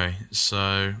 Okay,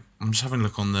 so I'm just having a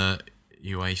look on the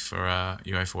UEFA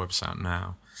website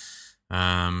now.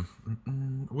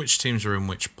 Which teams are in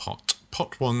which pot?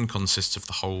 Pot 1 consists of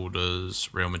the holders,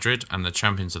 Real Madrid, and the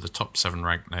champions of the top 7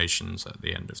 ranked nations at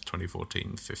the end of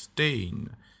 2014-15.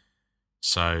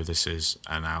 So this is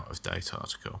an out-of-date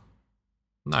article.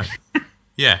 No.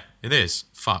 Yeah, it is.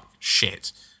 Fuck.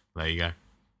 Shit. There you go.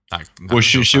 Well,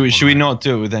 should we not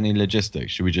do it with any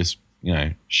logistics? Should we just,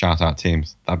 shout out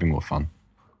teams? That'd be more fun.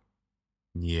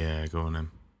 Yeah, go on then.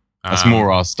 That's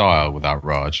more our style without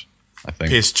Raj, I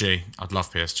think. PSG. I'd love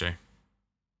PSG.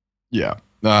 Yeah.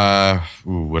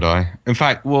 Would I? In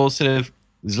fact, sort of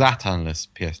Zlatan-less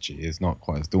PSG is not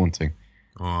quite as daunting.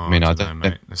 Oh, I don't know,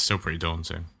 mate. It's still pretty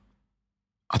daunting.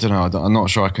 I don't know. I'm not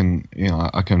sure I can.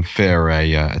 I can fear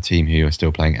a team who are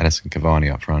still playing Edison Cavani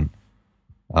up front.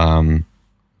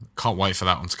 Can't wait for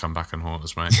that one to come back and haunt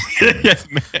us, mate. Yes,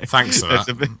 mate. Thanks for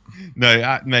that.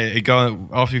 Mate.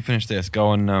 After you finish this, go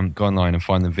online and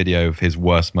find the video of his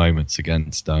worst moments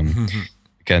against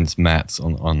against Mets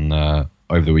on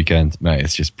over the weekend, mate.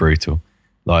 It's just brutal.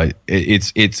 Like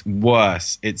it's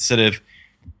worse. It's sort of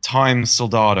times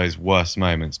Soldado's worst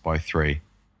moments by 3,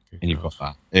 and you've got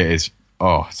that. It is.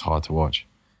 Oh, it's hard to watch.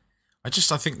 I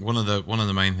think one of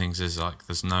the main things is like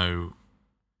there's no.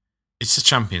 It's the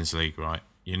Champions League, right?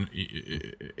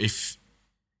 If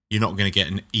you're not going to get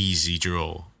an easy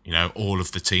draw, all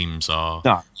of the teams are.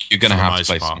 No, you're going to have to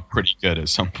play something pretty good at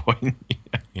some point.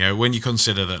 When you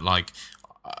consider that, like,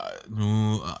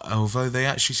 although they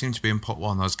actually seem to be in pot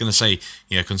 1, I was going to say,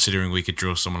 considering we could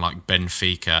draw someone like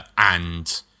Benfica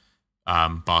and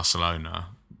Barcelona,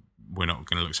 we're not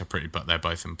going to look so pretty, but they're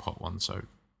both in pot 1, so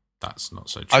that's not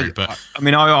so true.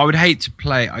 I would hate to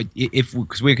play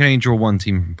because we can only draw one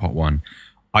team from pot 1.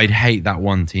 I'd hate that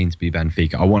one team to be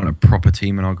Benfica. I want a proper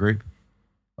team in our group.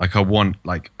 I want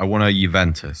a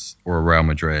Juventus or a Real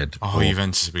Madrid.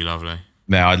 Juventus would be lovely.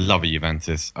 Yeah, I'd love a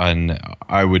Juventus, and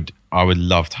I would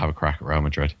love to have a crack at Real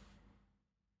Madrid.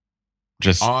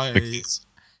 Because, mate.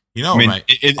 In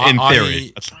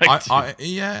theory,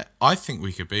 I think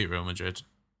we could beat Real Madrid.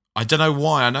 I don't know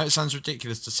why. I know it sounds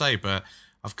ridiculous to say, but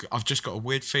I've just got a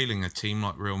weird feeling a team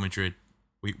like Real Madrid,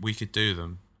 we could do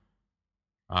them.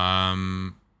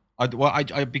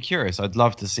 I'd be curious. I'd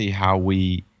love to see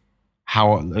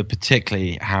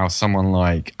particularly how someone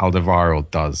like Alderweireld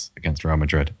does against Real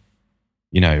Madrid,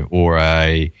 or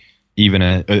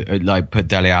like put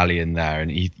Dele Alli in there,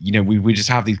 and we just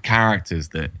have these characters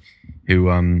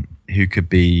who could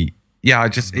be. Yeah,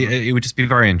 it would just be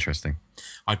very interesting.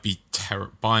 I'd be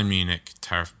Bayern Munich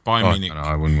terrified. Bayern Munich. No,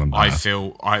 I wouldn't want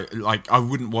that. I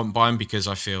wouldn't want Bayern because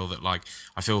I feel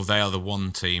they are the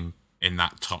one team in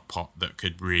that top pot that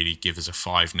could really give us a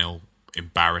 5-0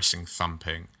 embarrassing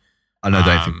thumping. I don't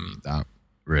think that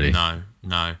really. No.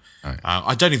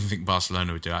 I don't even think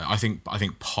Barcelona would do it. I think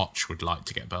Poch would like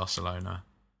to get Barcelona.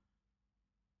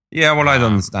 Yeah, well, I'd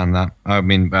understand that. I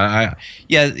mean,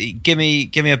 give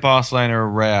me a Barcelona, a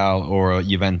Real, or a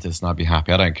Juventus, and I'd be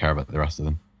happy. I don't care about the rest of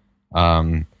them.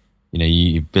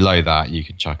 Below that, you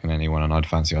can chuck in anyone, and I'd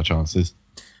fancy our chances.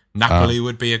 Napoli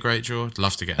would be a great draw. I'd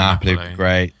love to get Napoli. Napoli. Would be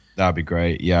great. That'd be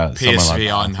great. Yeah. PSV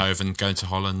Eindhoven going to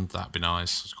Holland. That'd be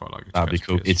nice. It's quite like it. That'd be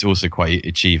cool. It's also quite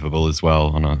achievable as well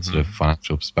on a sort of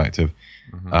financial perspective.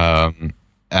 I'd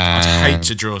hate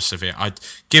to draw Sevilla.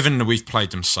 Given that we've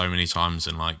played them so many times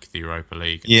in like the Europa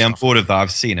League. Yeah, I'm bored of that.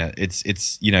 I've seen it.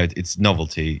 It's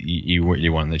novelty. You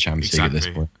want the Champions League at this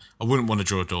point. I wouldn't want to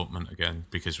draw Dortmund again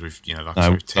because we've we've done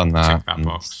that. Ticked that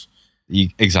box.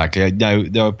 Exactly. No,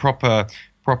 they're a proper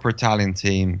Italian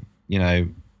team.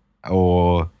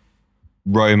 Or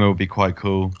Roma would be quite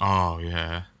cool. Oh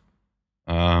yeah.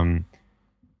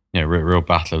 Real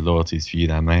battle of loyalties for you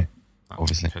there, mate.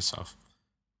 Obviously. Piss off.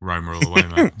 Roma all the way,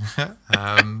 mate.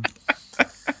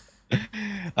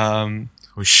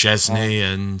 With Szczesny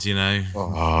and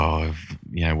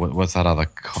what's that other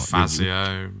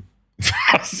Fazio,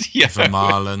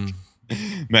 Vermaelen.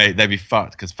 Mate, they'd be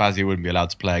fucked because Fazio wouldn't be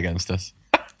allowed to play against us.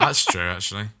 That's true,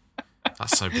 actually.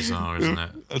 That's so bizarre, isn't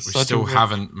it? We still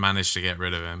haven't managed to get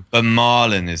rid of him.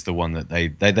 Vermaelen is the one that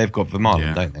they've got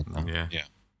Vermaelen, don't they? No? Yeah.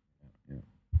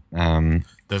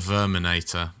 The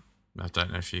Verminator. I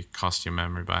don't know if you cast your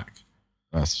memory back.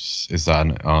 Is that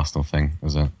an Arsenal thing?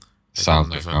 Is it? Sounds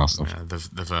like an Arsenal thing.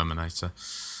 The Verminator.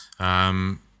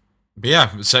 But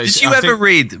yeah, so did you ever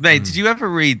read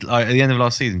at the end of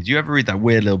last season? Did you ever read that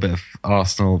weird little bit of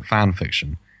Arsenal fan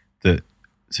fiction that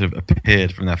sort of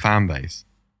appeared from their fan base?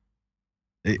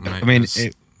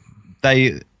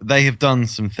 They have done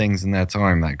some things in their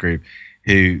time, that group,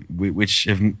 which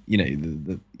have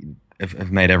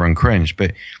have made everyone cringe.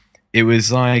 But it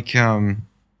was like the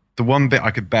one bit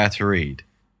I could bear to read,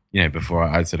 before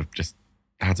I sort of just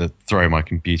had to throw my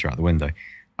computer out the window.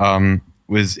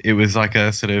 Was like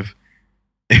a sort of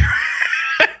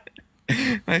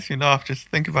it makes me laugh just to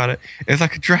think about it. It was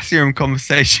like a dressing room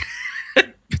conversation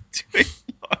between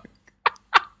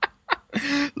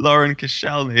Lauren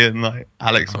Koscielny and like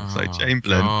Alex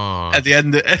Oxlade-Chamberlain at the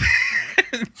end,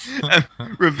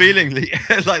 revealingly,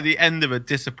 like the end of a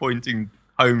disappointing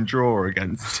home draw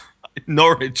against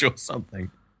Norwich or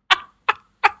something.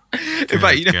 In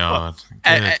fact, God.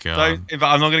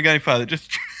 I'm not going to go any further. Just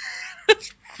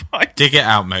dig it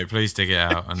out, mate. Please dig it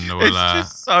out, and we'll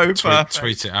just so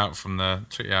tweet it out from the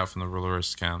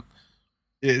Rollerist account.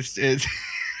 It's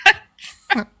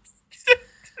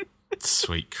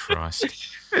sweet Christ.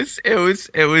 It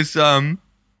was and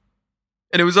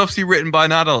it was obviously written by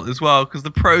an adult as well because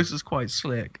the prose was quite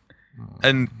slick.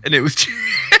 and it was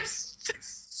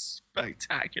just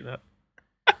spectacular.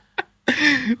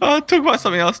 Talk about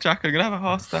something else, Jack. I'm gonna have a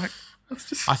heart attack.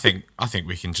 I think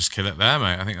we can just kill it there,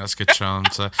 mate. I think that's a good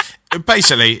chance.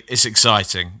 Basically, it's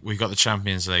exciting. We've got the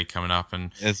Champions League coming up,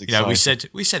 and we said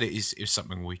it is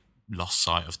something we lost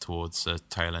sight of towards the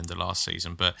tail end of last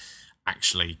season. But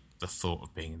actually, the thought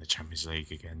of being in the Champions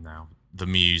League again now, the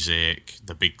music,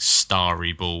 the big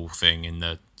starry ball thing in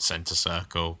the centre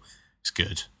circle, it's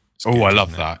good. I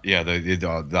love that. Yeah,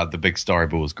 the big starry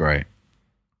ball is great.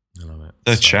 I love it.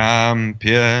 The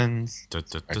champions.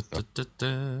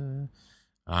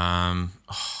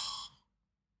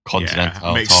 Continental. Yeah,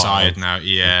 I'm excited now.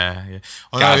 Yeah.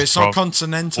 Oh no, it's not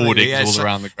continental. All Yeah,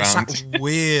 around the ground. It's that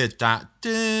weird that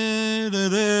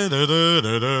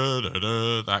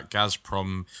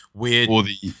Gazprom weird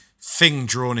thing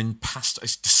drawn in pasta.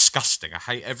 It's disgusting. I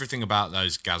hate everything about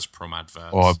those Gazprom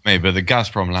adverts. Oh, maybe but the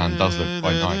Gazprom land does look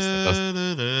quite nice.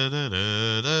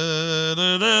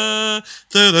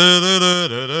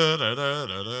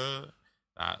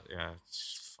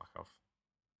 Fuck off.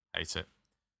 Hate it.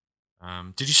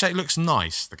 Did you say it looks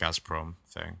nice, the Gazprom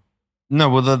thing? No,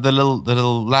 well, the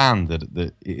little land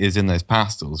that is in those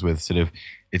pastels with sort of,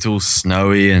 it's all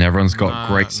snowy and everyone's got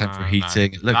great central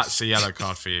heating. No. That's a yellow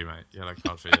card for you, mate. Yellow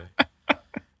card for you.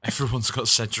 Everyone's got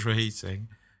central heating.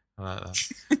 I like that.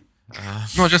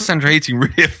 Not just central heating,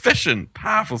 really efficient,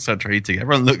 powerful central heating.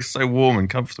 Everyone looks so warm and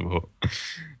comfortable.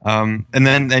 And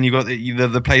then you've got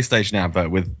the PlayStation advert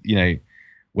with,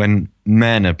 when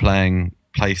men are playing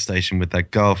PlayStation with their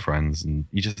girlfriends, and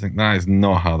you just think that is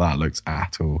not how that looks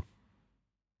at all.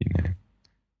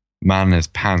 Man in his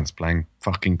pants playing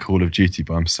fucking Call of Duty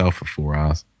by himself for 4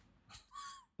 hours.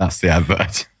 That's the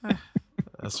advert.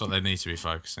 That's what they need to be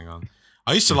focusing on.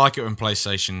 I used to like it when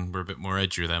PlayStation were a bit more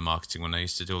edgy with their marketing, when they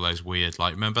used to do all those weird,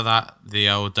 remember that? The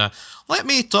old, let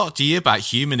me talk to you about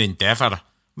human endeavour.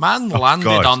 Man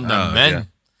landed on the men. Yeah.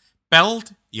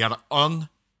 Build your own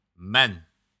men.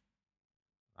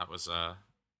 That was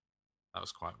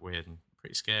quite weird and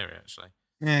pretty scary, actually.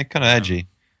 Yeah, kind of edgy.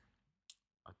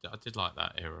 I did like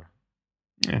that era.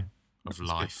 Yeah, of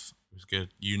life. It was good.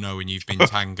 When you've been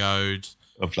tangoed.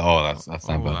 That's all that stuff,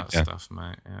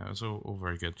 mate. Yeah, it was all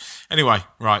very good. Anyway,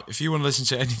 right. If you want to listen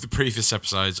to any of the previous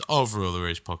episodes of Rule the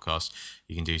Roost podcast,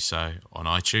 you can do so on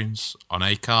iTunes, on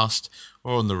Acast,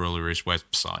 or on the Rule the Roost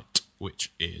website,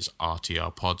 which is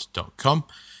rtrpod.com.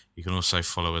 You can also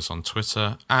follow us on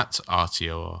Twitter at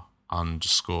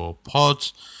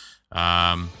 @RTR_pod.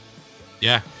 Come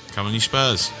on, you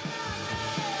Spurs.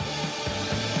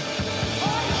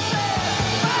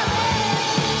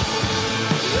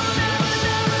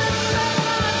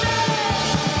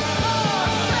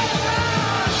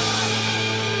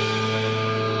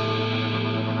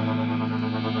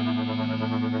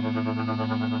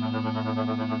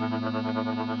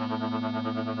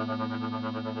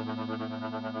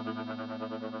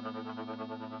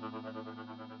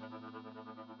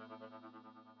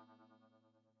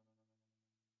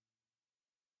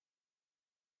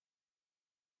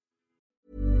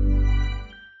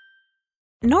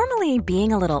 Normally,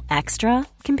 being a little extra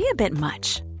can be a bit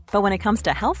much, but when it comes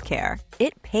to healthcare,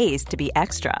 it pays to be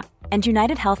extra. And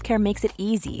United Healthcare makes it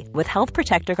easy with Health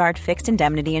Protector Guard fixed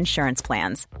indemnity insurance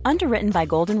plans. Underwritten by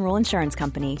Golden Rule Insurance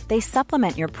Company, they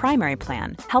supplement your primary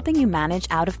plan, helping you manage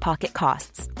out-of-pocket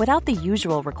costs without the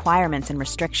usual requirements and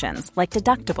restrictions like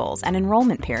deductibles and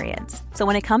enrollment periods. So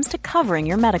when it comes to covering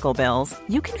your medical bills,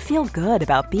 you can feel good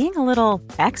about being a little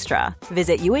extra.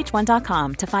 Visit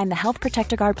uh1.com to find the Health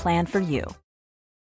Protector Guard plan for you.